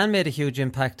 Aaron Gillan made a huge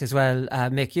impact as well,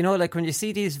 Mick. Like when you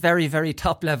see these very, very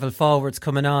top level forwards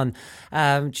coming on,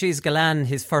 Gillan,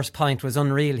 his first point was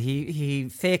unreal. He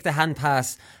faked the hand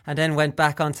pass and then went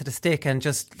back onto the stick, and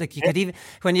just like you could even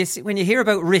when you hear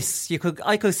about wrists,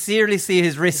 I could seriously see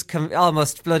his wrist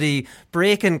almost bloody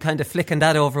breaking, kind of flicking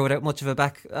that over without much of a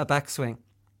backswing.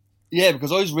 Yeah,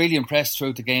 because I was really impressed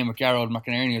throughout the game with Gerald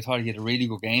McInerney. I thought he had a really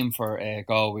good game for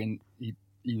Galway, and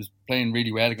he was playing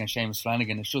really well against Seamus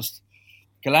Flanagan. It's just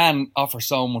Gillan offers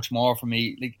so much more for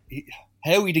me. Like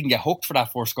how he didn't get hooked for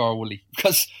that first score, Willie,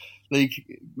 because like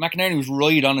McInerney was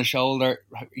right on his shoulder,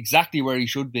 exactly where he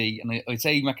should be. And I'd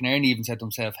say McInerney even said to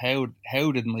himself, "How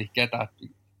didn't he get that?"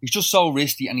 He's just so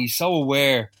wristy, and he's so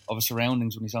aware of his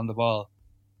surroundings when he's on the ball.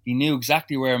 He knew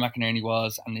exactly where McInerney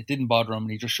was, and it didn't bother him,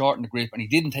 and he just shortened the grip, and he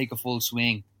didn't take a full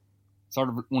swing. Sort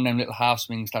of one of them little half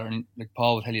swings that are, like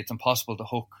Paul would tell you, it's impossible to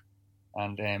hook.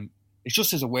 And it's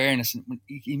just his awareness. And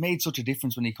he made such a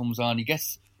difference when he comes on.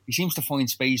 He seems to find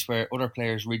space where other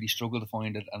players really struggle to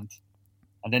find it. And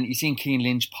then you seen Cian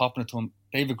Lynch popping it to him.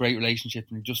 They have a great relationship,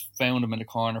 and he just found him in the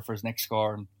corner for his next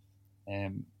score.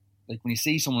 And like when you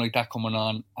see someone like that coming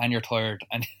on and you're tired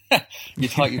and you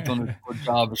thought you'd done a good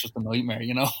job, it's just a nightmare,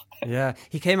 you know. Yeah,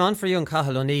 he came on for young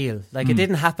Cathal O'Neill. Like it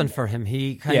didn't happen for him.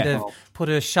 He kind of put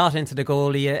a shot into the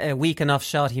goalie, a weak enough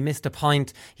shot. He missed a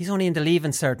point. He's only in the leave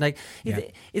insert. Like,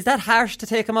 is that harsh to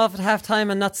take him off at half time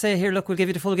and not say, here, look, we'll give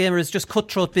you the full game, or it's just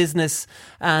cutthroat business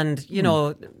and, you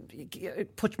know,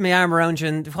 put my arm around you?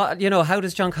 And, you know, how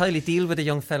does John Kiley deal with a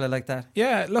young fella like that?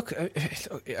 Yeah, look,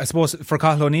 I suppose for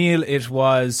Cathal O'Neill, it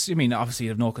was, I mean, obviously you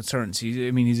have no concerns.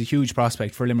 He's a huge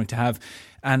prospect for Limerick to have.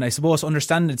 And I suppose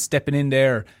understanding stepping in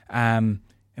there, I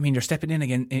mean, you're stepping in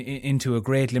again into a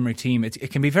great Limerick team.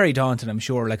 It can be very daunting, I'm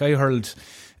sure. Like I hurled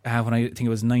when I think it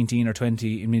was 19 or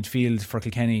 20 in midfield for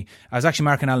Kilkenny. I was actually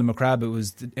marking Alan McCrabb. It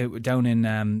was down in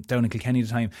Kilkenny at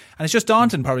the time, and it's just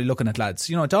daunting. Probably looking at lads,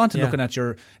 you know, daunting looking at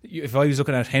if I was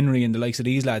looking at Henry and the likes of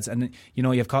these lads, and you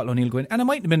know you have Cathal O'Neill going, and it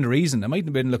mightn't have been the reason. It mightn't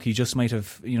have been, look, he just might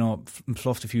have, you know,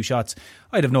 fluffed a few shots.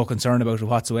 I'd have no concern about it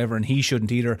whatsoever, and he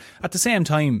shouldn't either. At the same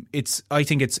time, I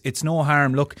think it's no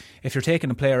harm. Look, if you're taking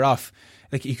a player off,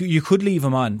 like you could leave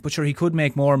him on, but sure, he could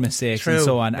make more mistakes and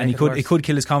so on, and it could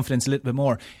kill his confidence a little bit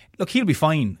more. Look, he'll be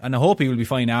fine, and I hope he will be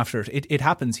fine after it. It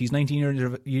happens. He's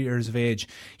 19 years of age.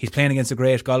 He's playing against a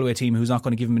great Galway team who's not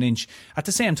going to give him an inch. At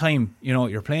the same time, you know,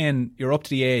 you're up to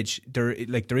the age. There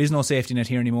is no safety net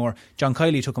here anymore. John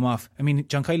Kiley took him off. I mean,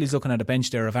 John Kiley's looking at a bench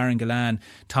there of Aaron Gillan,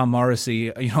 Tom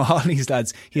Morrissey, you know, all these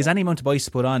lads. He has any amount of ice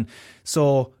to put on.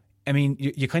 So, I mean,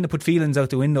 you kind of put feelings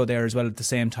out the window there as well at the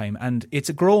same time, and it's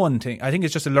a growing thing. I think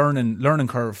it's just a learning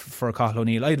curve for Cathal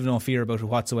O'Neill. I have no fear about it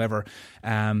whatsoever.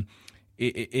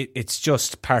 It's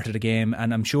just part of the game,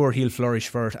 and I'm sure he'll flourish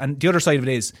for it. And the other side of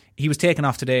it is, he was taken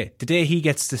off today. The day he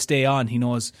gets to stay on, he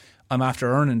knows, I'm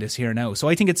after earning this here now. So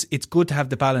I think it's good to have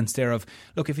the balance there of,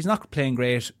 look, if he's not playing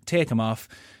great, take him off.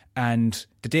 And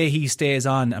the day he stays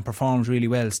on and performs really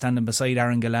well, standing beside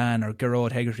Aaron Gillan or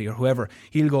Gerard Hegarty or whoever,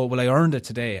 he'll go, well, I earned it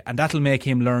today, and that'll make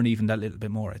him learn even that little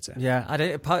bit more, I'd say. Yeah,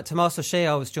 Tomás O'Shea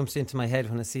always jumps into my head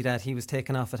when I see that. He was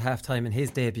taken off at half time in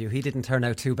his debut. He didn't turn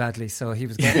out too badly, so he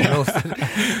was getting roasted.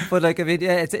 But like, I mean,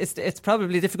 yeah, it's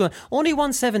probably difficult. Only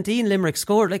 117 Limerick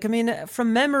scored. Like, I mean,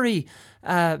 from memory,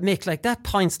 Mick, like that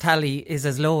points tally is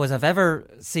as low as I've ever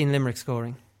seen Limerick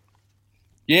scoring.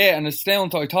 Yeah, and it's down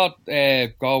to, I thought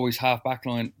Galway's half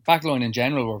backline in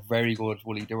general were very good,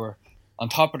 Willie. They were on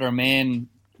top of their men.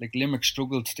 Like, Limerick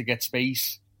struggled to get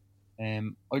space.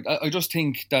 I just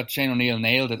think that Shane O'Neill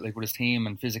nailed it, like, with his team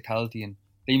and physicality, and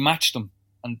they matched them.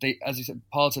 And they, as you said,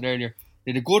 Paul said earlier,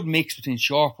 they had a good mix between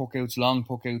short puckouts, long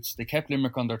puckouts. They kept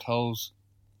Limerick on their toes,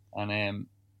 and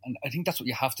I think that's what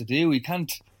you have to do. You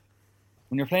can't,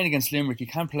 when you're playing against Limerick, you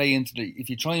can't play into if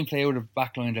you try and play out of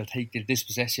backline, they'll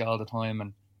dispossess you all the time.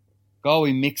 And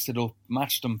Galway mixed it up,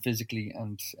 matched them physically,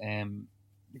 and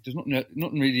there's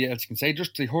nothing really else you can say.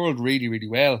 Just they hurled really, really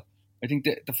well. I think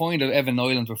the find of Evan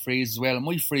Nyland with frees as well, it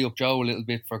might free up Joe a little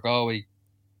bit for Galway.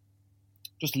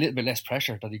 Just a little bit less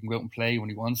pressure that he can go out and play when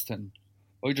he wants to. And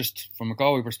I just, from a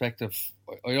Galway perspective,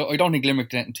 I don't think Limerick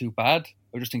did anything too bad.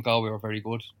 I just think Galway were very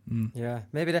good. Yeah,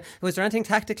 maybe that. Was there anything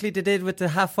tactically they did with the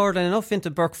half forward line enough? Into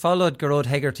Burke followed Gerard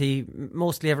Hegarty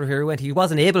mostly everywhere he went. He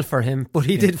wasn't able for him, but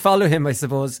he did follow him, I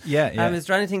suppose. Yeah. Is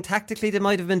there anything tactically they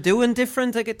might have been doing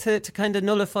different to kind of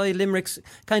nullify Limerick's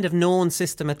kind of known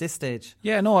system at this stage?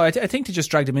 Yeah, no, I think they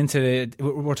just dragged him into.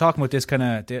 We're talking about this kind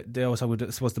of. They always have, I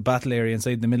suppose, the battle area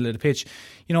inside the middle of the pitch.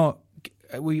 You know,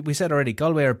 we said already,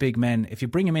 Galway are big men. If you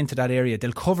bring them into that area,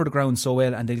 they'll cover the ground so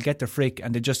well, and they'll get their frick,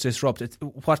 and they just disrupt it.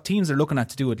 What teams are looking at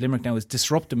to do at Limerick now is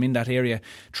disrupt them in that area,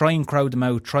 try and crowd them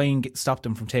out, try and stop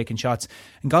them from taking shots.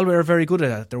 And Galway are very good at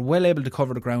that. They're well able to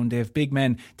cover the ground. They have big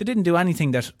men. They didn't do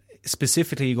anything that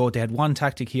specifically they had one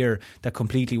tactic here that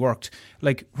completely worked.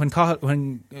 Like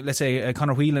when let's say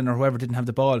Conor Whelan or whoever didn't have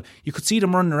the ball, you could see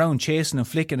them running around chasing and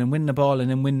flicking and winning the ball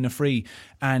and then winning a free,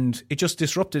 and it just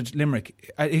disrupted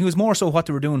Limerick. It was more so what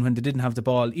they were doing when they didn't have the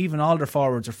ball. Even all their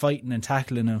forwards are fighting and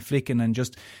tackling and flicking and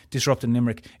just disrupting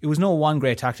Limerick. It was no one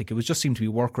great tactic. It was just seemed to be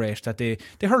work rate that they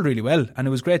hurled really well, and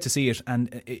it was great to see it.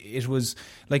 And it was,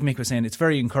 like Mick was saying, it's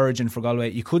very encouraging for Galway.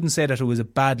 You couldn't say that it was a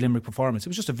bad Limerick performance. It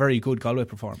was just a very good Galway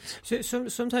performance. So,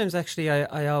 sometimes actually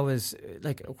I always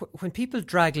like when people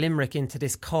drag Limerick into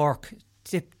this Cork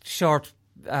tip short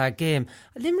game.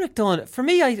 Limerick don't, for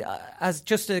me, as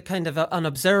just a kind of an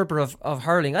observer of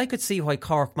hurling, I could see why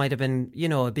Cork might have been,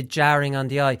 a bit jarring on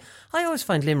the eye. I always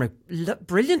find Limerick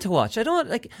brilliant to watch. I don't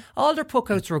like, all their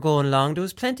puckouts were going long. There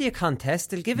was plenty of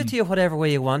contest. They'll give it to you whatever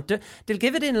way you want. They'll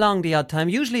give it in long the odd time,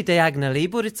 usually diagonally,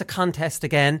 but it's a contest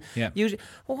again. Yeah. Usually,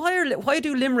 why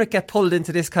do Limerick get pulled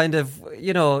into this kind of,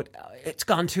 it's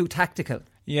gone too tactical?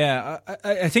 Yeah,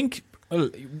 I think Well,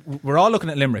 we're all looking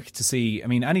at Limerick to see. I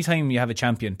mean, anytime you have a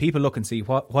champion, people look and see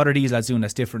what are these lads doing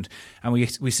that's different. And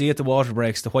we see at the water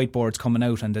breaks the whiteboards coming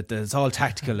out, and that it's all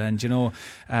tactical. And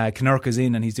Kinnerka's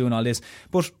in and he's doing all this.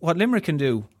 But what Limerick can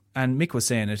do, and Mick was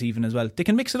saying it even as well, they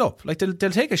can mix it up. Like they'll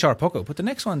take a sharp puck out, but the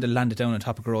next one they'll land it down on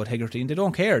top of Garrod Hegarty, and they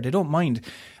don't care, they don't mind.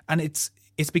 And it's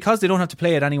because they don't have to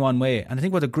play it any one way. And I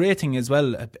think what a great thing as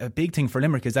well, a big thing for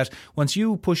Limerick, is that once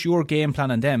you push your game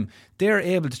plan on them, they're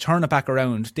able to turn it back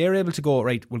around. They're able to go,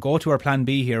 right, we'll go to our plan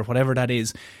B here, whatever that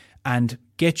is, and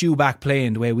get you back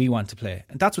playing the way we want to play.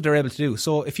 And that's what they're able to do.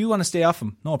 So if you want to stay off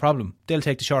them, no problem. They'll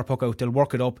take the sharp puck out, they'll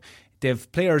work it up.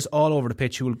 They've players all over the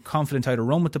pitch who will confident either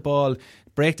run with the ball,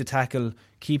 break the tackle,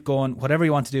 keep going, whatever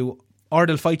you want to do, or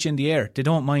they'll fight you in the air. They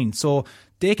don't mind. So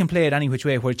they can play it any which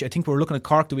way, which I think we're looking at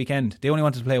Cork the weekend. They only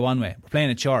wanted to play one way. We're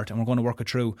playing it short and we're going to work it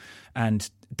through. And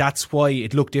that's why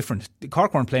it looked different.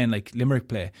 Cork weren't playing like Limerick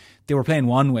play. They were playing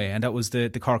one way, and that was the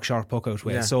Cork sharp puck out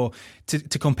way. Yeah. So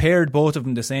to compare both of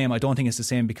them the same, I don't think it's the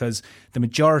same, because the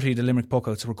majority of the Limerick puck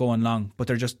outs were going long, but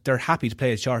they're happy to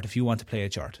play it short if you want to play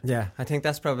it short. Yeah, I think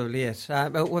that's probably it.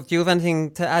 Do you have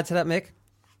anything to add to that, Mick?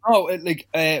 Oh,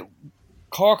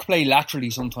 Cork play laterally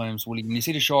sometimes, Willie. When you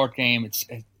see the short game,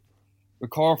 with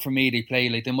Cork, for me, they play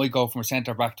like they might go from a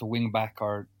centre back to wing back,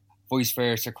 or vice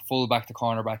versa, full back to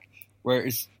corner back.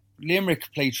 Whereas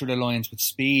Limerick play through the lines with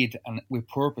speed and with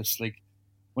purpose. Like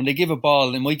when they give a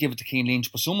ball, they might give it to Cian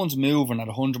Lynch, but someone's moving at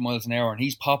 100 miles an hour and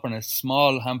he's popping a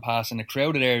small hand pass in a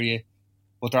crowded area,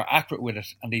 but they're accurate with it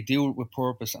and they do it with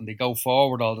purpose and they go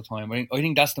forward all the time. I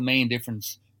think that's the main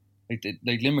difference.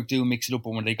 Like Limerick do mix it up,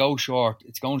 but when they go short,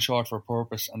 it's going short for a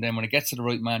purpose, and then when it gets to the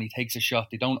right man, he takes a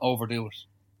shot. They don't overdo it.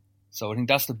 So I think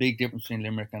that's the big difference between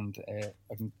Limerick and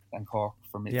Cork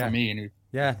for me. Yeah. For me, anyway.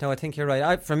 Yeah, no, I think you're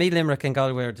right. For me, Limerick and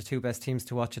Galway are the two best teams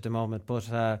to watch at the moment. But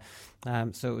so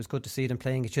it was good to see them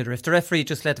playing each other. If the referee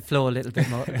just let it flow a little bit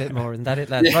more, and that it,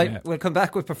 lads. Yeah. Right, we'll come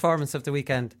back with performance of the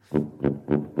weekend.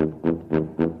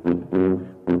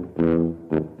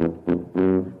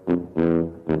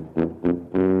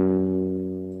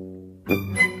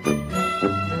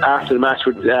 After the match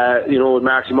with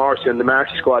Marty Morrissey and the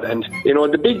Marty squad, and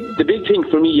the big thing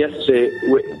for me yesterday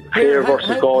with Clare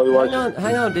versus Galway was.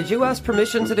 Hang on. Did you ask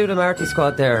permission to do the Marty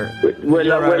squad there?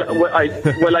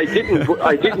 I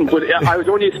didn't. But I was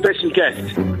only a special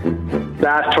guest.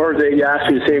 Last Thursday, you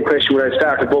asked me the same question when I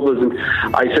started Bubbles, and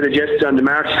I said it yesterday on the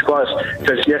Marty squad.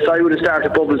 Said yes, I would have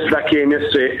started Bubbles for that game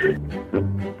yesterday.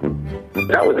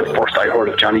 That was the first I heard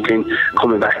of Johnny King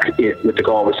coming back with the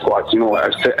Galway squad.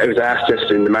 I was asked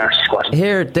yesterday in the Marty squad.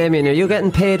 Here, Damien, are you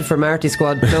getting paid for Marty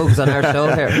squad plugs on our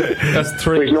show here? That's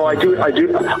 3. No, I do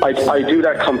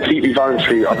that completely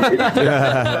voluntarily. He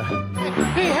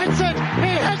hits it.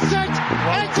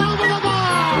 It's over the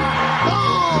bar. Oh,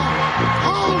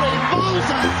 holy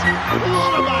Moses!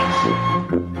 What a match!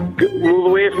 Move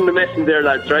away from the messing there,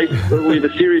 lads. Right, we have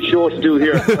a serious show to do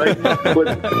here. Right,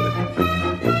 but.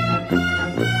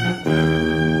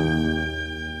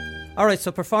 Alright,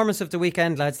 so performance of the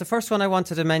weekend, lads. The first one I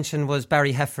wanted to mention was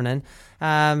Barry Heffernan.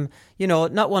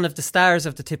 Not one of the stars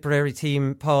of the Tipperary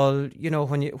team, Paul,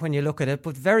 when you look at it,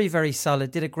 but very, very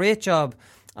solid. Did a great job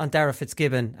on Dara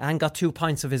Fitzgibbon and got 2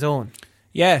 points of his own.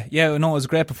 Yeah, it was a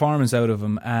great performance out of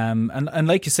him. And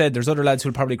like you said, there's other lads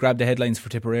who'll probably grab the headlines for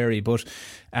Tipperary, but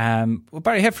what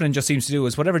Barry Heffernan just seems to do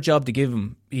is whatever job they give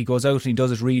him, he goes out and he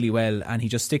does it really well, and he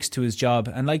just sticks to his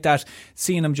job. And like that,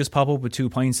 seeing him just pop up with 2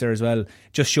 points there as well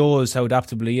just shows how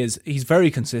adaptable he is. He's very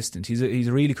consistent. He's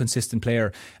a really consistent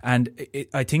player, and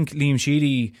I think Liam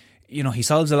Sheedy, he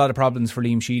solves a lot of problems for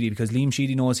Liam Sheedy, because Liam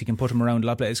Sheedy knows he can put him around a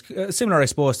lot. It's similar, I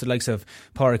suppose, to the likes of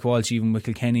Pádraig Walsh, even with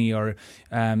Kilkenny, or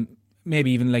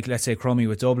maybe even like, let's say, Crummy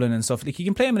with Dublin and stuff. Like, you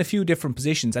can play him in a few different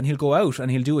positions and he'll go out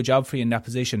and he'll do a job for you in that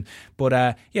position.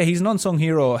 But he's an unsung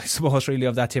hero, I suppose, really,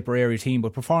 of that Tipperary team,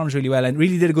 but performs really well and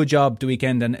really did a good job the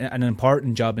weekend, and an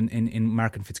important job in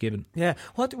marking Fitzgibbon. Yeah.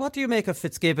 What do you make of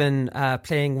Fitzgibbon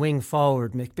playing wing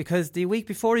forward, Mick? Because the week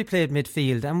before he played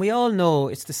midfield, and we all know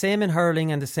it's the same in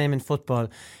hurling and the same in football.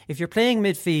 If you're playing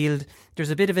midfield,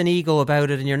 there's a bit of an ego about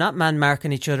it, and you're not man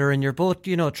marking each other, and you're both,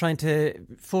 trying to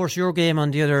force your game on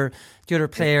the other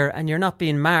player, and you're not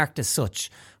being marked as such.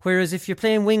 Whereas if you're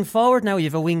playing wing forward now, you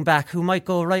have a wing back who might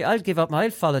go, right, I'll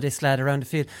follow this lad around the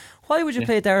field. Why would you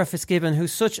play Dara Fitzgibbon,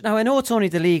 who's such... Now, I know it's only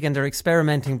the league and they're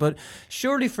experimenting, but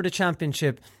surely for the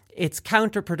championship, it's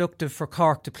counterproductive for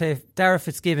Cork to play Dara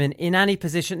Fitzgibbon in any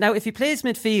position. Now, if he plays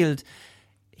midfield,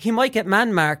 he might get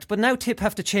man-marked, but now Tip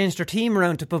have to change their team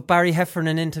around to put Barry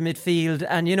Heffernan into midfield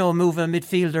and, move a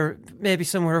midfielder maybe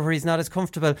somewhere where he's not as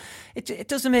comfortable. It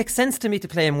doesn't make sense to me to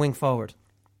play him wing forward.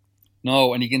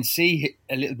 No, and you can see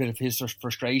a little bit of his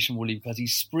frustration, Willie, because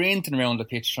he's sprinting around the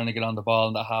pitch trying to get on the ball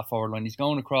in that half-forward line. He's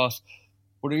going across,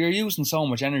 but you're using so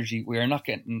much energy, we are not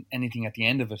getting anything at the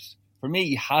end of it. For me,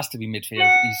 he has to be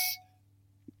midfield.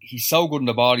 He's so good in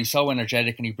the ball, he's so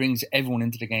energetic, and he brings everyone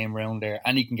into the game around there,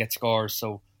 and he can get scores.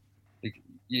 So like,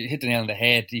 you hit the nail on the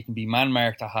head. You can be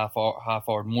man-marked at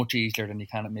half-forward much easier than you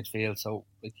can at midfield. So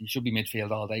like, he should be midfield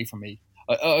all day for me.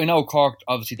 I know Cork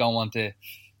obviously don't want to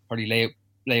probably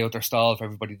lay out their stall for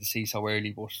everybody to see so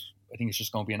early, but I think it's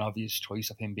just going to be an obvious choice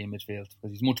of him being midfield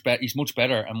because he's much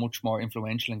better and much more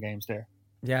influential in games there.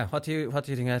 Yeah, what do you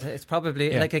think? It's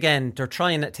probably like, again, they're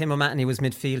trying it. Tim O'Mahony was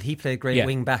midfield. He played great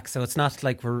wing back, so it's not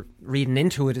like we're reading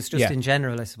into it. It's just in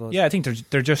general, I suppose. Yeah, I think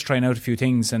they're just trying out a few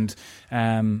things, and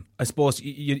I suppose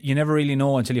you never really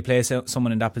know until you place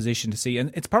someone in that position to see. And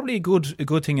it's probably a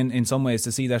good thing in some ways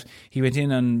to see that he went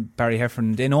in on Barry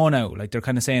Heffernan. They know now, like they're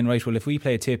kind of saying, right, well, if we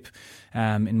play a tip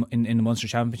in the Munster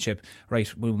Championship,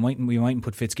 right, we mightn't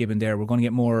put Fitzgibbon there. We're going to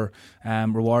get more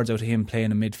rewards out of him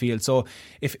playing in midfield. So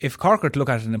if Cork are to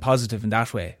look at it in a positive in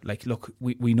that way, like, look,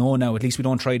 we know now, at least we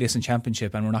don't try this in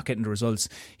Championship and we're not getting the results.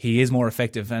 He is more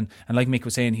effective, and like Mick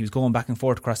was saying, he was going back and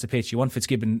forth across the pitch. You want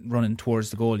Fitzgibbon running towards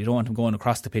the goal, you don't want him going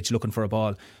across the pitch looking for a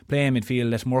ball. Play him midfield,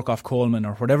 let him work off Coleman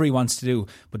or whatever he wants to do,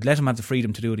 but let him have the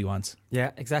freedom to do what he wants.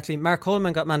 Yeah, exactly. Mark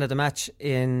Coleman got man of the match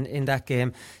in that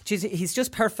game. Jeez, he's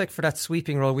just perfect for that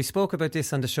sweeping role. We spoke about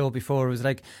this on the show before. It was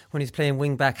like when he's playing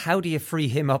wing back, how do you free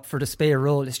him up for the spare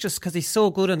role? It's just because he's so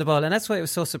good on the ball, and that's why it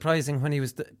was so surprising when he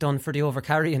was done for the over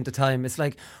carry at the time. It's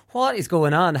like, what is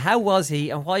going on? How was he,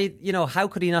 and why? How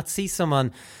could he not see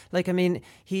someone? Like, I mean,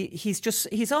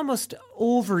 he's almost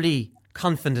overly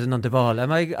confident on the ball.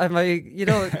 Am I?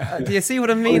 Do you see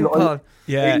what I mean, Paul?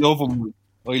 Yeah, I love him.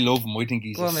 I think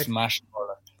he's a smashing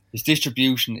baller. His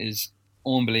distribution is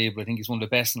unbelievable. I think he's one of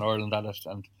the best in Ireland at it,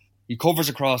 and he covers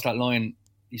across that line.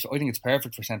 I think it's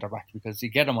perfect for centre back because you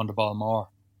get him on the ball more.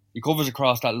 He covers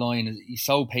across that line. He's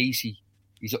so pacey.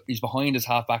 He's behind his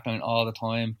half back line all the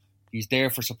time. He's there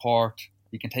for support.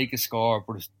 He can take a score,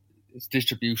 but his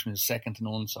distribution is second to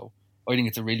none. So I think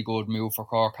it's a really good move for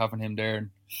Cork having him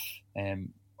there. And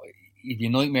it'd be a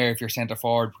nightmare if you're centre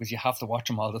forward because you have to watch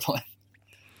him all the time.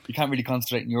 You can't really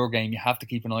concentrate in your game. You have to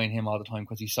keep an eye on him all the time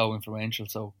because he's so influential.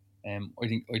 So I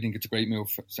think it's a great move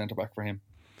for centre back for him.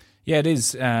 Yeah, it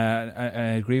is.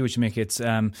 I agree with you, Mick. It's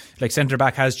like centre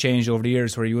back has changed over the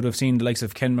years, where you would have seen the likes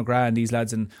of Ken McGrath and these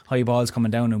lads and high balls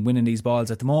coming down and winning these balls.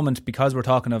 At the moment, because we're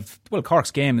talking of, well, Cork's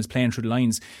game is playing through the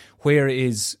lines. Where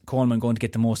is Coleman going to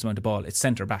get the most amount of ball? It's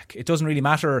centre back. It doesn't really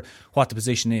matter what the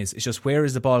position is. It's just where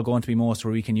is the ball going to be most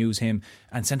where we can use him.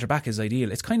 And centre back is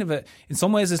ideal. It's kind of in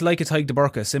some ways it's like a Tadhg de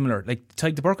Burka, similar. Like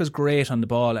Tadhg de Burka is great on the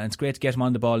ball and it's great to get him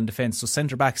on the ball in defence. So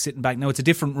centre back, sitting back. Now it's a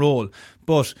different role.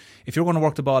 But if you're going to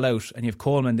work the ball out and you have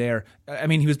Coleman there, I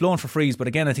mean, he was blown for frees, but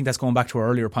again, I think that's going back to our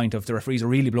earlier point of the referees are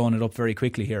really blowing it up very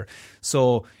quickly here.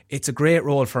 So it's a great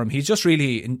role for him. He's just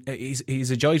really,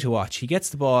 he's a joy to watch. He gets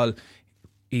the ball,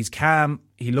 he's calm,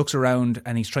 he looks around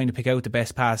and he's trying to pick out the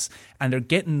best pass, and they're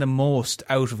getting the most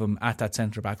out of him at that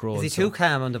centre back role. Is he too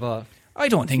calm on the ball? I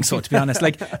don't think so, to be honest.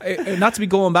 Like, not to be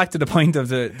going back to the point of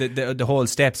the whole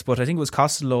steps, but I think it was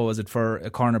Costello, was it, for a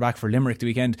cornerback for Limerick the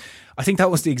weekend. I think that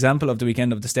was the example of the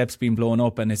weekend of the steps being blown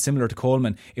up, and it's similar to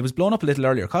Coleman. It was blown up a little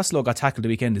earlier. Costello got tackled the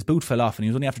weekend, his boot fell off, and he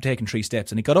was only after taking 3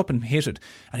 steps, and he got up and hit it,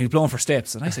 and he was blown for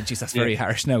steps. And I said, geez, that's very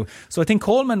harsh now. So I think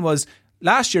Coleman was...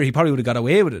 Last year, he probably would have got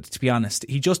away with it, to be honest.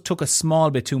 He just took a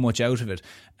small bit too much out of it.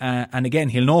 And again,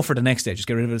 he'll know for the next day, just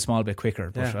get rid of it a small bit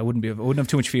quicker. But I wouldn't have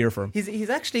too much fear for him.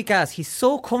 He's actually gas. He's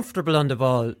so comfortable on the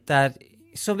ball that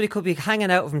somebody could be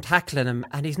hanging out of him, tackling him,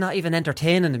 and he's not even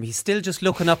entertaining him. He's still just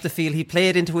looking up the field. He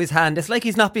played into his hand. It's like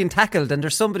he's not being tackled, and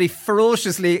there's somebody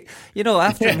ferociously,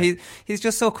 after him. He's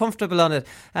just so comfortable on it.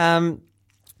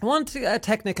 One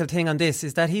technical thing on this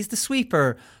is that he's the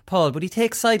sweeper, Paul, but he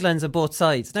takes sidelines on both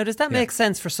sides. Now, does that make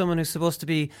sense for someone who's supposed to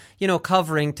be,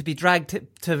 covering, to be dragged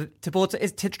to both?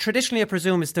 Traditionally, I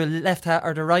presume it's the left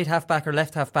or the right half back or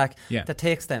left half back that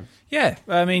takes them. Yeah,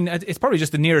 I mean, it's probably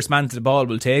just the nearest man to the ball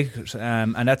will take it,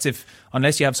 and that's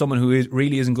unless you have someone who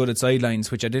really isn't good at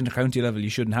sidelines, which at inter-county level you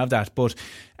shouldn't have that. But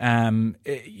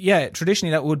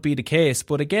traditionally that would be the case.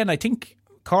 But again, I think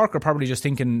Cork are probably just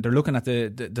thinking, they're looking at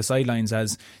the sidelines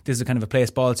as this is a kind of a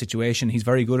place ball situation. He's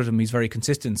very good at him, he's very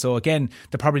consistent. So again,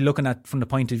 they're probably looking at from the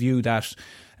point of view that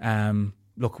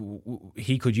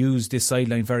he could use this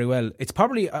sideline very well. It's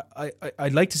probably,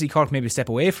 I'd like to see Cork maybe step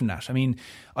away from that. I mean,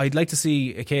 I'd like to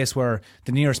see a case where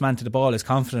the nearest man to the ball is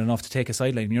confident enough to take a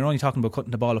sideline. You're only talking about cutting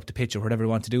the ball up the pitch or whatever you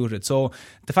want to do with it. So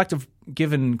the fact of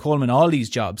giving Coleman all these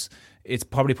jobs it's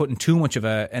probably putting too much of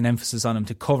an emphasis on him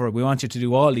to cover. We want you to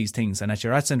do all these things, and that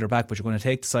you're at centre back, but you're going to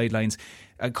take the sidelines.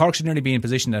 Cork should nearly be in a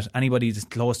position that anybody that's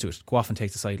close to it, go off and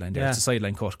take the sideline there. It's a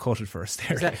sideline cut it first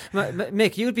there.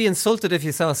 Mick, you'd be insulted if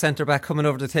you saw a centre back coming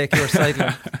over to take your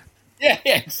sideline. Yeah,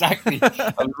 exactly.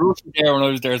 I was rooting there when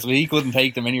I was there, so he couldn't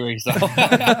take them anyway. So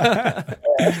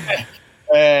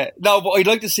no, but I'd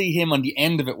like to see him on the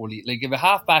end of it, Willie. Like if a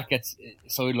half-back gets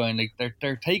sideline, like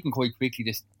they're taken quite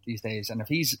quickly these days, and if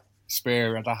he's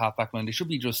spare at that half-back line, they should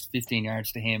be just 15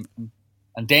 yards to him,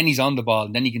 and then he's on the ball,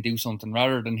 and then he can do something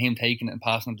rather than him taking it and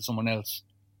passing it to someone else,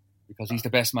 because he's the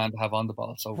best man to have on the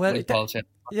ball. So like Paul said,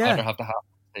 I'd rather have the half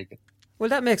take it. Well,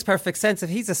 that makes perfect sense.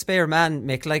 If he's a spare man,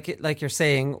 Mick, like you're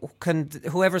saying, can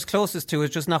whoever's closest to it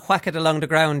just not whack it along the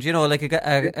ground, like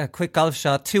a quick golf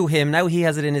shot to him. Now he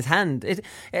has it in his hand.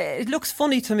 It looks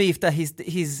funny to me that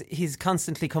he's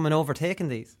constantly coming over taking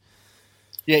these.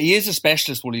 Yeah, he is a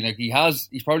specialist, Willie. Like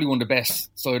he's probably one of the best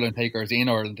sideline takers in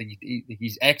Ireland.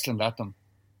 He's excellent at them.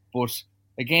 But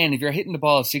again, if you're hitting the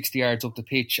ball 60 yards up the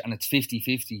pitch and it's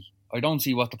 50-50, I don't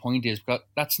see what the point is, because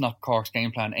that's not Cork's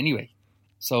game plan anyway.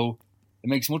 So it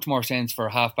makes much more sense for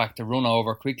a halfback to run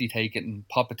over, quickly take it and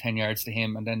pop it 10 yards to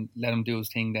him, and then let him do his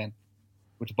thing then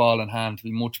with the ball in hand to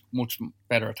be much, much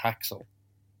better attack. So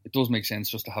it does make sense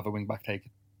just to have a wing back take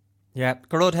it. Yeah,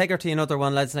 Garrod Hegarty, another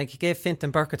one, lads. Like, he gave Fintan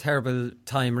Burke a terrible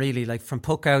time, really. Like, from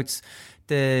puckouts,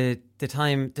 the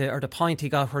time or the point he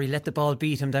got where he let the ball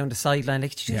beat him down the sideline.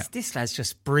 Like, this lad's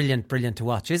just brilliant to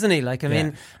watch, isn't he? Like, I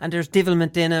mean, and there's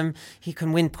devilment in him. He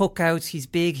can win puckouts. He's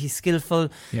big. He's skillful.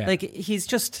 Yeah. Like, he's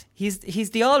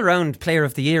the all round player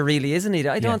of the year, really, isn't he?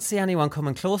 I don't see anyone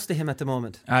coming close to him at the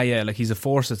moment. Like, he's a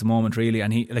force at the moment, really,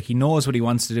 and he knows what he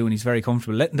wants to do, and he's very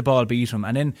comfortable letting the ball beat him,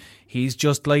 and then he's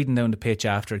just gliding down the pitch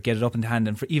after it, get it up in the hand,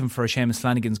 and even for a Seamus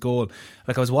Flanagan's goal,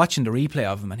 like, I was watching the replay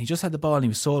of him, and he just had the ball and he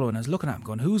was solo, and I was looking at him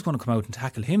going, who's going to come out and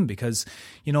tackle him? Because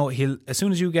he'll, as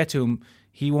soon as you get to him,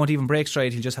 he won't even break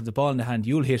stride. He'll just have the ball in the hand.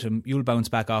 You'll hit him, you'll bounce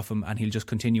back off him, and he'll just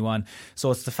continue on.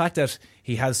 So it's the fact that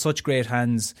he has such great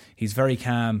hands, he's very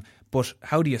calm, but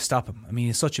how do you stop him? I mean,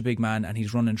 he's such a big man and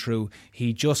he's running through.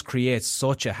 He just creates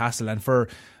such a hassle, and for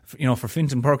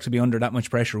Fintan Burke to be under that much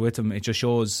pressure with him, it just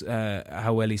shows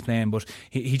how well he's playing. But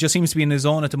he just seems to be in his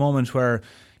zone at the moment where,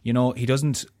 he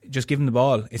doesn't just give him the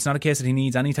ball. It's not a case that he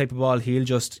needs any type of ball. He'll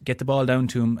just get the ball down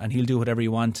to him and he'll do whatever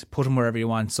you want, put him wherever you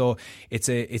want. So it's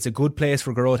a good place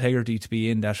for Garrod Hegarty to be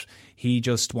in, that he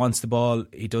just wants the ball.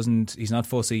 He's not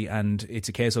fussy, and it's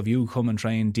a case of you come and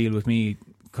try and deal with me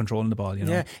controlling the ball.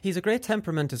 Yeah, he's a great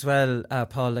temperament as well,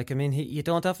 Paul. Like, I mean, you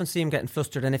don't often see him getting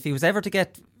flustered, and if he was ever to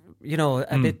get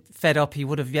a bit fed up, he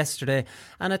would have yesterday.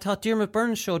 And I thought Diarmaid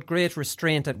Byrne showed great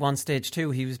restraint at one stage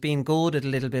too. He was being goaded a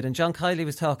little bit, and John Kiley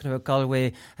was talking about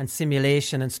Galway and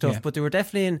simulation and stuff, but they were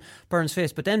definitely in Byrne's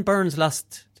face. But then Burns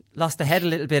lost the head a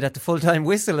little bit at the full-time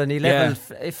whistle, and he levelled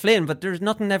Flynn, but there's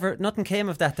nothing came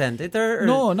of that then, did there?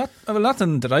 No,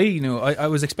 nothing that I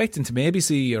was expecting to maybe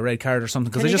see a red card or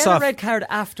something, because I just saw a red card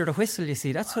after the whistle, you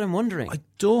see. That's what I'm wondering. I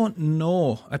don't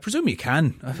know. I presume you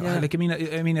can. Like, I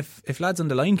mean, if lads on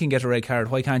the line can get a red card,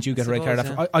 why can't you get a red card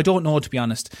after? Yeah. I don't know, to be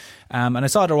honest. And I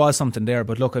saw there was something there,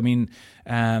 but look, I mean,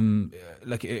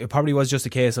 like, it probably was just a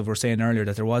case of, we're saying earlier,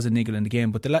 that there was a niggle in the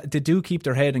game, but they do keep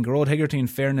their head. And Garrod Hegarty, in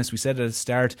fairness, we said at the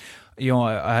start,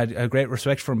 I had a great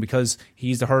respect for him because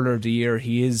he's the hurler of the year.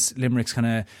 He is Limerick's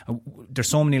kind of, there's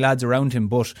so many lads around him,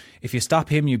 but if you stop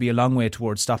him, you'd be a long way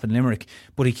towards stopping Limerick.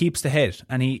 But he keeps the head,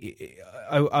 and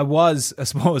I was, I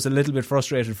suppose, a little bit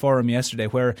frustrated for him yesterday,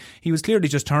 where he was clearly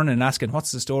just turning and asking,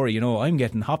 what's the story? I'm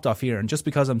getting hopped off here, and just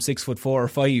because I'm 6'4" or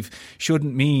 5"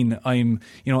 shouldn't mean I'm,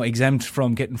 exempt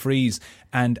from getting frees.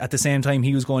 And at the same time,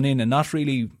 he was going in and not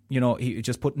really, he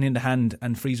just putting in the hand,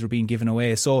 and frees were being given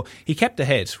away. So he kept the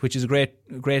head, which is a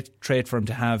great trait for him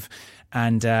to have.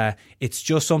 And it's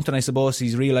just something, I suppose,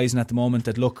 he's realising at the moment,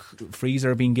 that look, frees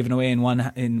are being given away in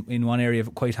one area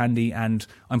quite handy, and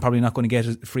I'm probably not going to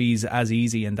get frees as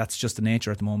easy, and that's just the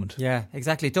nature at the moment. Yeah,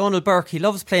 exactly. Donald Burke, he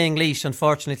loves playing leash,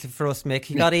 unfortunately for us, Mick.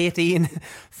 He got 18,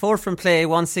 4 from play,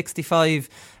 165.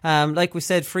 Like we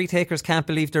said, free takers can't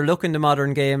believe they're looking the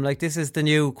modern game. Like, this is the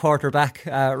new quarterback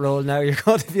role now. You're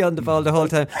going to be on the ball the whole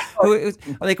time.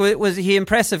 Like, was he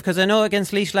impressive? Because I know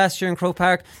against Laois last year in Croke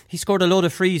Park, he scored a load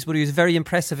of frees, but he was very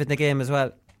impressive in the game as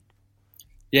well.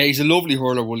 Yeah, he's a lovely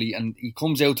hurler, Wooly, and he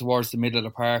comes out towards the middle of the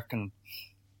park, and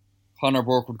Conor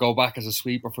Burke would go back as a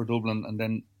sweeper for Dublin, and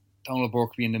then Donald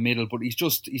Burke would be in the middle. But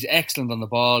he's excellent on the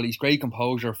ball. He's great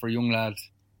composure for a young lad,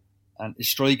 and his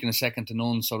striking is second to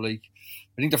none. So, like,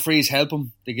 I think the frees help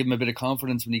him. They give him a bit of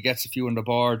confidence when he gets a few on the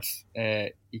board.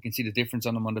 You can see the difference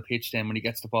on him on the pitch then. When he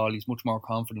gets the ball, he's much more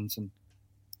confident, and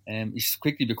He's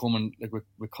quickly becoming, like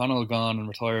with Connell gone and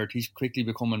retired, he's quickly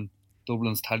becoming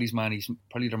Dublin's talisman. He's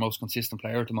probably their most consistent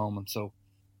player at the moment. So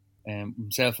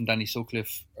himself and Danny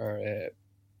Sutcliffe are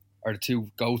the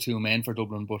two go-to men for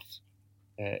Dublin. But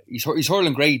he's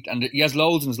hurling great, and he has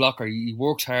loads in his locker. He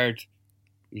works hard.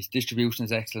 His distribution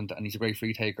is excellent, and he's a great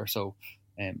free taker. So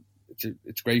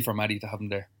it's great for Maddie to have him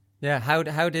there. Yeah, how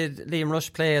did Liam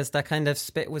Rush play as that kind of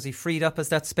was he freed up as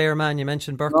that spare man? You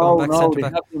mentioned Burke going back centre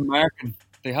back.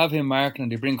 They have him marking,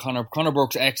 and they bring Conor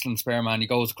Burke's excellent spare man. He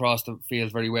goes across the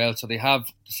field very well, so they have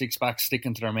the six backs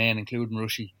sticking to their men, including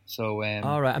Rushy. So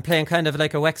all right, and playing kind of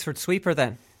like a Wexford sweeper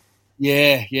then.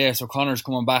 Yeah. So Connor's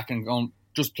coming back and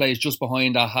plays just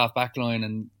behind that half back line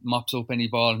and mops up any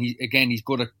ball. And he's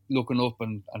good at looking up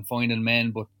and finding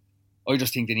men. But I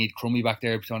just think they need Crummy back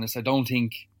there, to be honest. I don't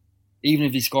think, even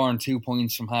if he's scoring 2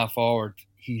 points from half forward,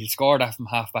 he'll score that from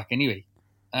half back anyway.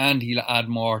 And he'll add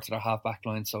more to their half back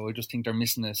line. So I just think they're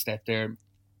missing a step there,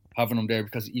 having him there,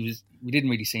 because we didn't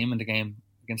really see him in the game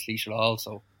against Laois at all.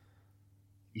 So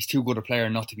he's too good a player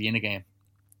not to be in a game.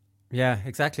 Yeah,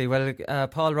 exactly. Well,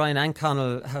 Paul Ryan and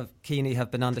Connell Keeney have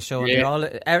been on the show. Yeah.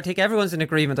 And I think everyone's in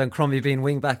agreement on Crummy being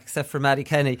wing back except for Matty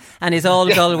Kenny and his all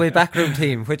Galway backroom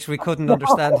team, which we couldn't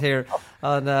understand here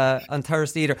on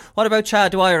Thursday either. What about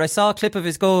Chad Dwyer? I saw a clip of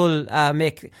his goal,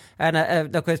 Mick, and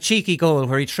a cheeky goal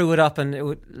where he threw it up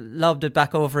and lobbed it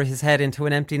back over his head into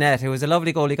an empty net. It was a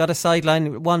lovely goal. He got a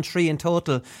sideline 1-3 in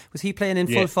total. Was he playing in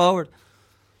full forward?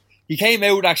 He came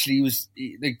out, actually.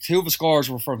 Like two of his scores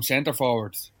were from centre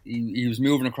forward. He was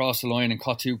moving across the line and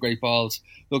caught two great balls.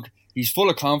 Look, he's full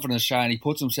of confidence, Sean. He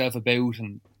puts himself about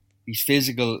and he's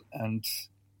physical, and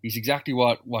he's exactly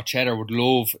what Cheddar would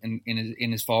love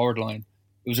in his forward line.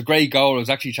 It was a great goal. I was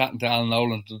actually chatting to Alan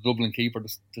Nolan, the Dublin keeper,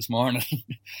 this morning.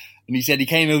 And he said he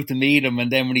came out to meet him,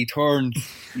 and then when he turned,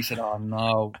 he said, "Oh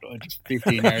no, just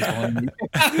 15 yards behind me."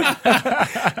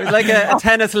 It was like a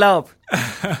tennis lob.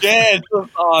 Yeah,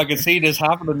 I can see this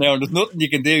happening now, and there's nothing you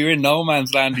can do. You're in no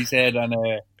man's land, he said. And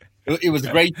it was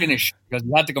a great finish because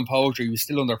he had the composure. He was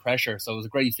still under pressure, so it was a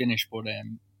great finish. But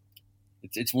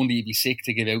it's one that you'd be sick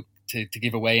to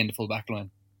give away in the full back line.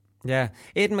 Yeah,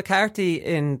 Aidan McCarthy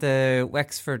in the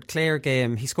Wexford Clare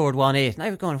game, he scored 1-8, and I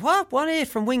was going, what, 1-8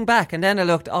 from wing back? And then I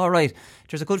looked, all right,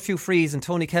 there's a good few frees, and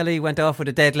Tony Kelly went off with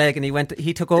a dead leg, and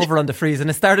he took over on the frees,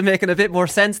 and it started making a bit more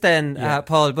sense then,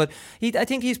 Paul. But I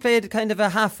think he's played kind of a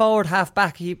half forward, half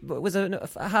back. He was a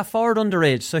half forward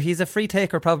underage, so he's a free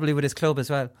taker probably with his club as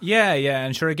well. Yeah,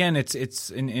 and sure, again, it's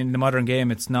in the modern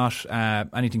game, it's not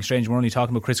anything strange. We're only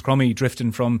talking about Chris Crummy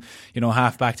drifting from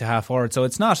half back to half forward, so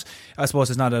it's not, I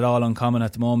suppose, it's not at all uncommon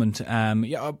at the moment.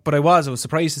 But I was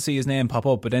surprised to see his name pop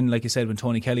up. But then, like you said, when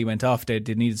Tony Kelly went off, they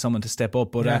needed someone to step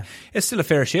up. But it's still a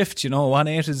fair shift.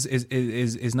 1-8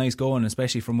 is nice going,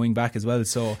 especially from wing back as well.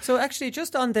 So actually,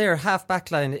 just on their half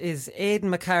back line is Aidan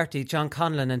McCarthy, John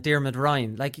Conlon, and Diarmuid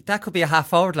Ryan. Like that could be a half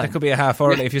forward line. That could be a half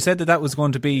forward line. If you said that was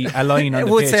going to be a line on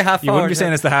the pitch, say half you forward, wouldn't be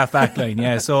saying it's the half back line.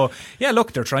 Yeah. So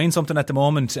look, they're trying something at the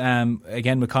moment.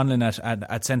 Again with Conlon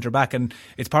at centre back, and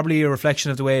it's probably a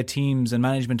reflection of the way teams and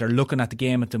management are looking at the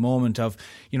game at the moment. Of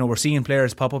we're seeing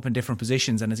players pop up in different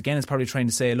positions, and it's probably trying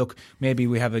to say, look, maybe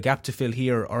we have a gap to fill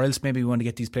here, or else maybe we want to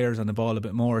get these players on the ball a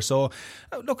bit more. So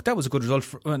look, that was a good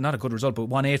result. Not a good result, but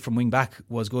 1-8 from wing back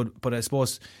was good. But I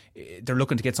suppose they're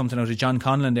looking to get something out of John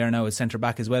Conlon there now as centre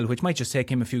back as well, which might just take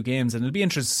him a few games, and it'll be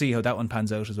interesting to see how that one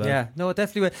pans out as well. Yeah, no, it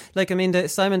definitely will. Like, I mean, the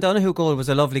Simon Donoghue goal was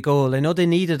a lovely goal. I know they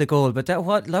needed a goal, but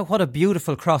what a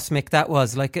beautiful cross, Mick, that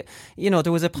was. Like,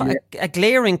 there was a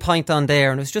glaring point on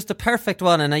there, and it was just a perfect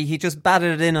one, and he just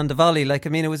batted it in on the volley. Like, I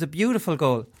mean, it was a beautiful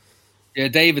goal. Yeah,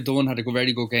 David Dunn had a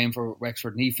very good game for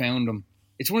Wexford, and he found them.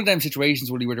 It's one of them situations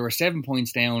where they were 7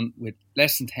 points down with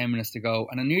less than 10 minutes to go,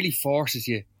 and it nearly forces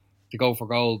you to go for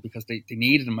goal because they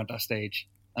needed them at that stage.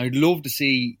 And I'd love to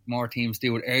see more teams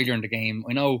do it earlier in the game.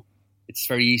 I know it's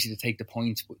very easy to take the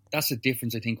points, but that's the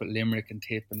difference, I think, with Limerick and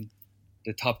Tip and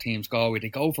the top teams Galway. They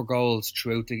go for goals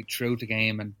throughout the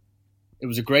game, and it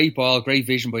was a great ball, great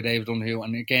vision by David Donoghue,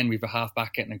 and again we've a half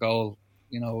back getting a goal.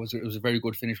 It was a very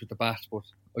good finish with the bat, but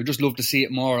I'd just love to see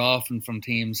it more often from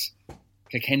teams.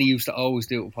 Like Kenny used to always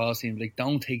do it with Paul's team. Like,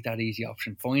 don't take that easy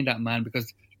option. Find that man,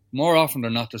 because more often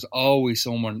than not, there's always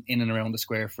someone in and around the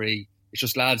square free. It's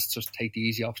just lads just take the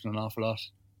easy option an awful lot.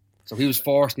 So he was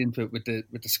forced into it with the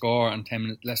score and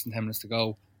less than 10 minutes to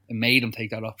go. It made him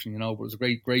take that option, but it was a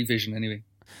great vision anyway.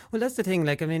 Well, that's the thing.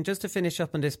 Like, I mean, just to finish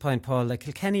up on this point, Paul, like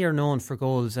Kilkenny are known for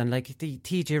goals, and like the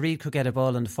TJ Reid could get a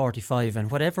ball on the 45,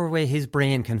 and whatever way his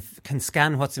brain can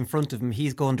scan what's in front of him,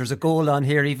 he's going, there's a goal on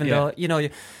here, even though, you know,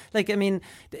 like, I mean,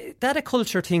 that a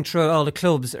culture thing through all the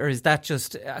clubs, or is that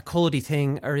just a Cody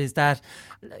thing, or is that,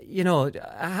 you know,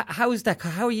 how is that?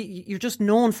 How you're just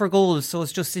known for goals, so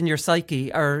it's just in your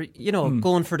psyche, or, you know,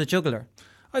 going for the jugular?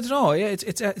 I don't know. Yeah,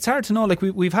 it's hard to know. Like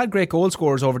we've had great goal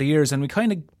scorers over the years, and we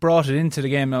kind of brought it into the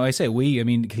game. Now I say we, I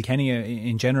mean Kilkenny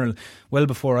in general. Well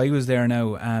before I was there.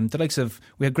 Now, the likes of,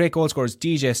 we had great goal scorers.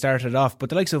 DJ started it off, but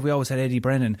the likes of, we always had Eddie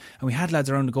Brennan, and we had lads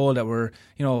around the goal that were,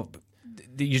 you know,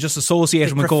 you just associate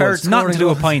them with goals, nothing to do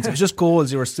with points. It was just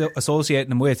goals you were still associating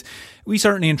them with. We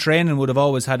certainly in training would have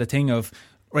always had a thing of,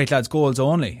 right lads, goals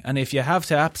only, and if you have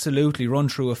to absolutely run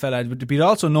through a fella, there'd be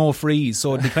also no freeze,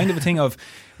 so it'd be kind of a thing of,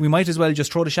 we might as well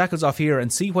just throw the shackles off here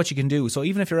and see what you can do. So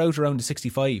even if you're out around the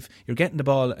 65, you're getting the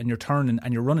ball and you're turning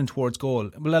and you're running towards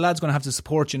goal, well, the lad's going to have to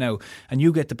support you now, and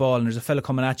you get the ball and there's a fella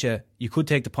coming at you, you could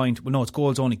take the point. Well, no, it's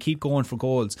goals only, keep going for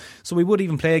goals. So we would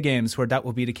even play games where that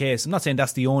would be the case. I'm not saying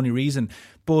that's the only reason,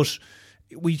 but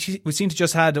we seem to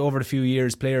just had over the few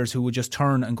years players who would just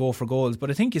turn and go for goals. But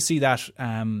I think you see that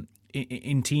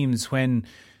in teams when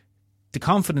the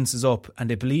confidence is up and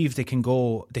they believe they can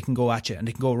go at you and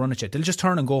they can go run at you, they'll just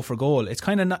turn and go for goal. It's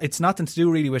kind of it's nothing to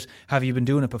do really with have you been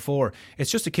doing it before.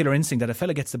 It's just a killer instinct that a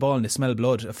fella gets the ball and they smell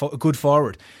blood, a good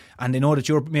forward, and they know that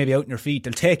you're maybe out on your feet,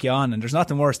 they'll take you on, and there's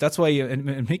nothing worse. That's why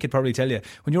and Mick could probably tell you,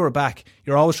 when you're a back,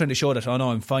 you're always trying to show that, oh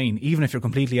no, I'm fine, even if you're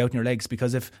completely out on your legs,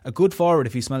 because if a good forward,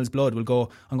 if he smells blood, will go,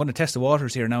 I'm going to test the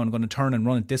waters here now and I'm going to turn and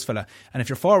run at this fella. And if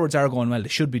your forwards are going well, they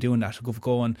should be doing that,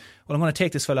 going, well, I'm going to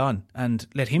take this fella on and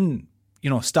let him, you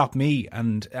know, stop me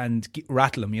and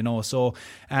rattle him, you know. So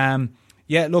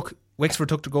yeah, look, Wexford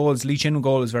took the goals. Lee Chin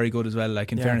goal was very good as well.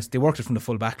 Like, in fairness, they worked it from the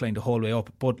full back line the whole way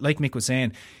up. But like Mick was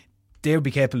saying, they would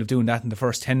be capable of doing that in the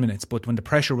first 10 minutes. But when the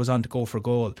pressure was on to go for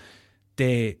goal,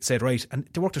 they said, right, and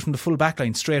they worked it from the full back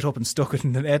line straight up and stuck it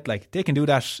in the net. Like, they can do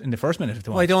that in the first minute if they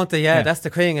want. Why don't they? Yeah, that's the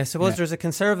thing. I suppose there's a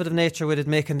conservative nature with it,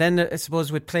 Mick, and then I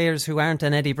suppose with players who aren't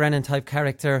an Eddie Brennan type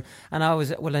character, and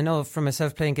I know from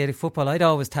myself playing Gaelic football, I'd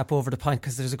always tap over the point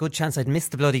because there's a good chance I'd miss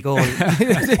the bloody goal.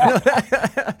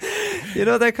 You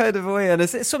know, that kind of way. And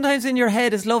sometimes in your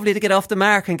head it's lovely to get off the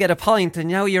mark and get a point, and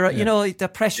now you're, you know, the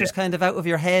pressure's kind of out of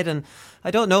your head, and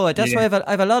I don't know. That's why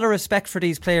I have a lot of respect for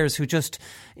these players who just,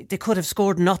 they could have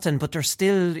scored nothing, but they're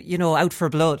still, you know, out for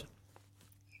blood.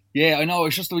 Yeah, I know.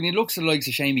 It's just when you look at the likes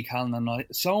of Shamey Callan,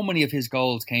 so many of his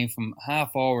goals came from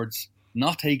half forwards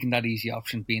not taking that easy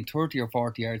option, being 30 or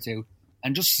 40 yards out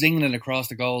and just singing it across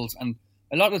the goals. And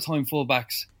a lot of the time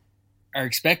fullbacks are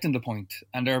expecting the point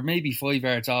and they're maybe 5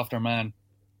 yards off their man.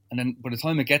 And then by the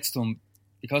time it gets to them,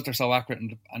 because they're so accurate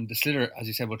and the sliotar, as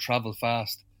you said, will travel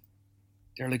fast,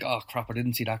 they're like, oh crap, I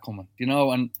didn't see that coming, you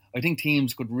know. And I think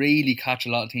teams could really catch a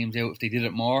lot of teams out if they did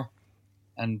it more.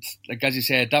 And like as you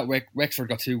said, that Wexford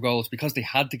got 2 goals because they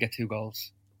had to get 2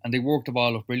 goals and they worked the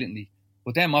ball up brilliantly.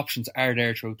 But them options are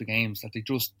there throughout the games that they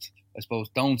just, I suppose,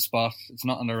 don't spot. It's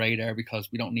not on the radar because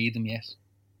we don't need them yet.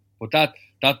 But that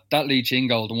Lee Chin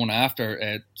goal, the one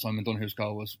after Simon Dunhu's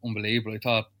goal, was unbelievable. I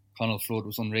thought Conall Flood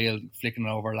was unreal, flicking it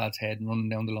over a lad's head and running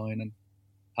down the line and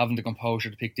having the composure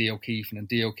to pick Dee O'Keefe, and then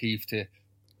Dee O'Keefe to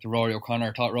Rory O'Connor.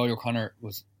 I thought Rory O'Connor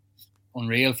was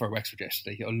unreal for Wexford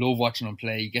yesterday. I love watching him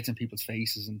play. He gets in people's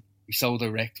faces and he's so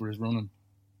direct with his running.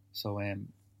 So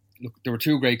look, there were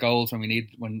 2 great goals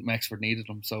when Wexford needed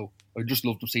them. So I'd just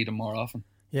love to see them more often.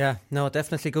 Yeah, no,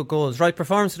 definitely good goals. Right,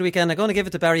 performance of the weekend. I'm going to give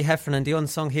it to Barry Heffernan, the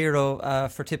unsung hero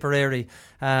for Tipperary.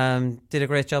 Did a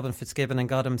great job in Fitzgibbon and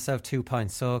got himself 2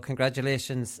 points. So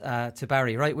congratulations to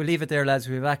Barry. Right, we'll leave it there, lads.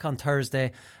 We'll be back on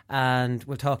Thursday and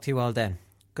we'll talk to you all then.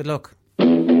 Good luck.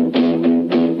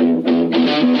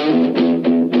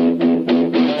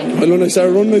 And when I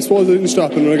started running, I suppose I didn't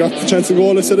stop, and when I got the chance to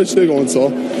go, I said I should go, and so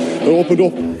I opened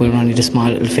up. We're only the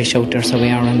small little fish out there, so we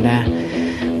are,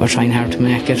 and we're trying hard to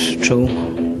make it through.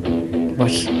 But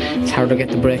it's hard to get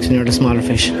the breaks when you're the smaller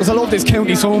fish. Because I love this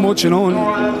county so much, you know,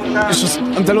 and it's just,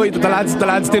 I'm delighted that the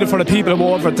lads did it for the people of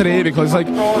Waterford today, because like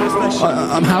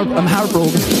I'm heartbroken. I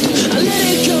let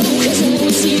it go, 'cause I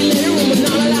won't see you later when we're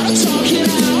not allowed to talk it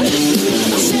out.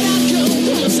 I said I'd go,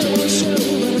 but I said I should,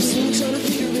 but I'm still trying to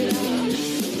figure it out.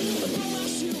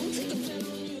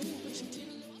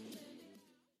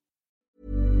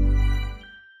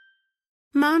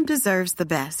 Mom deserves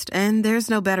the best, and there's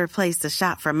no better place to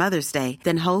shop for Mother's Day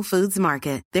than Whole Foods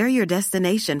Market. They're your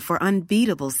destination for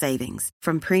unbeatable savings,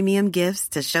 from premium gifts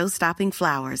to show-stopping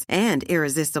flowers and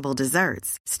irresistible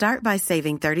desserts. Start by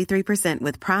saving 33%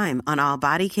 with Prime on all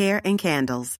body care and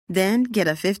candles. Then get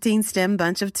a 15-stem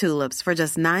bunch of tulips for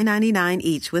just $9.99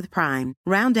 each with Prime.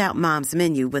 Round out Mom's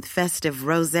menu with festive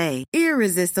rosé,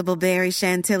 irresistible berry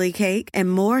chantilly cake,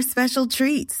 and more special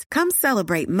treats. Come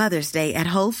celebrate Mother's Day at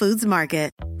Whole Foods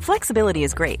Market. Flexibility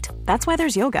is great. That's why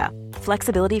there's yoga.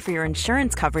 Flexibility for your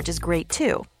insurance coverage is great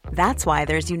too. That's why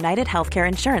there's United Healthcare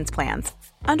Insurance Plans.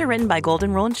 Underwritten by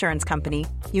Golden Rule Insurance Company,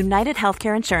 United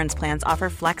Healthcare Insurance Plans offer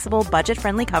flexible,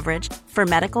 budget-friendly coverage for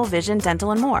medical, vision,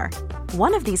 dental, and more.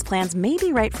 One of these plans may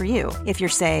be right for you if you're,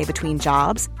 say, between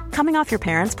jobs, coming off your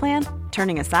parents' plan,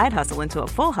 turning a side hustle into a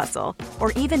full hustle,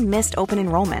 or even missed open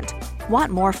enrollment.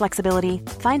 Want more flexibility?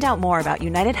 Find out more about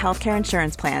United Healthcare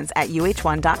Insurance Plans at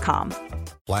uh1.com.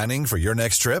 Planning for your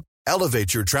next trip?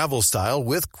 Elevate your travel style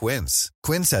with Quince.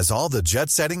 Quince has all the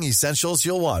jet-setting essentials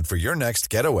you'll want for your next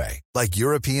getaway, like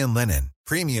European linen,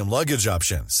 premium luggage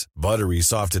options, buttery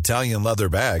soft Italian leather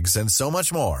bags, and so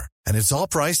much more. And it's all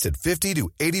priced at 50 to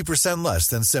 80% less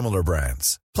than similar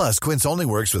brands. Plus, Quince only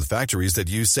works with factories that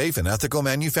use safe and ethical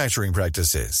manufacturing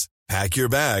practices. Pack your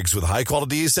bags with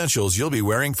high-quality essentials you'll be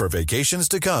wearing for vacations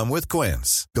to come with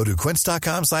Quince. Go to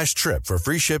quince.com/trip for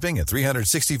free shipping and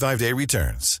 365-day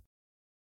returns.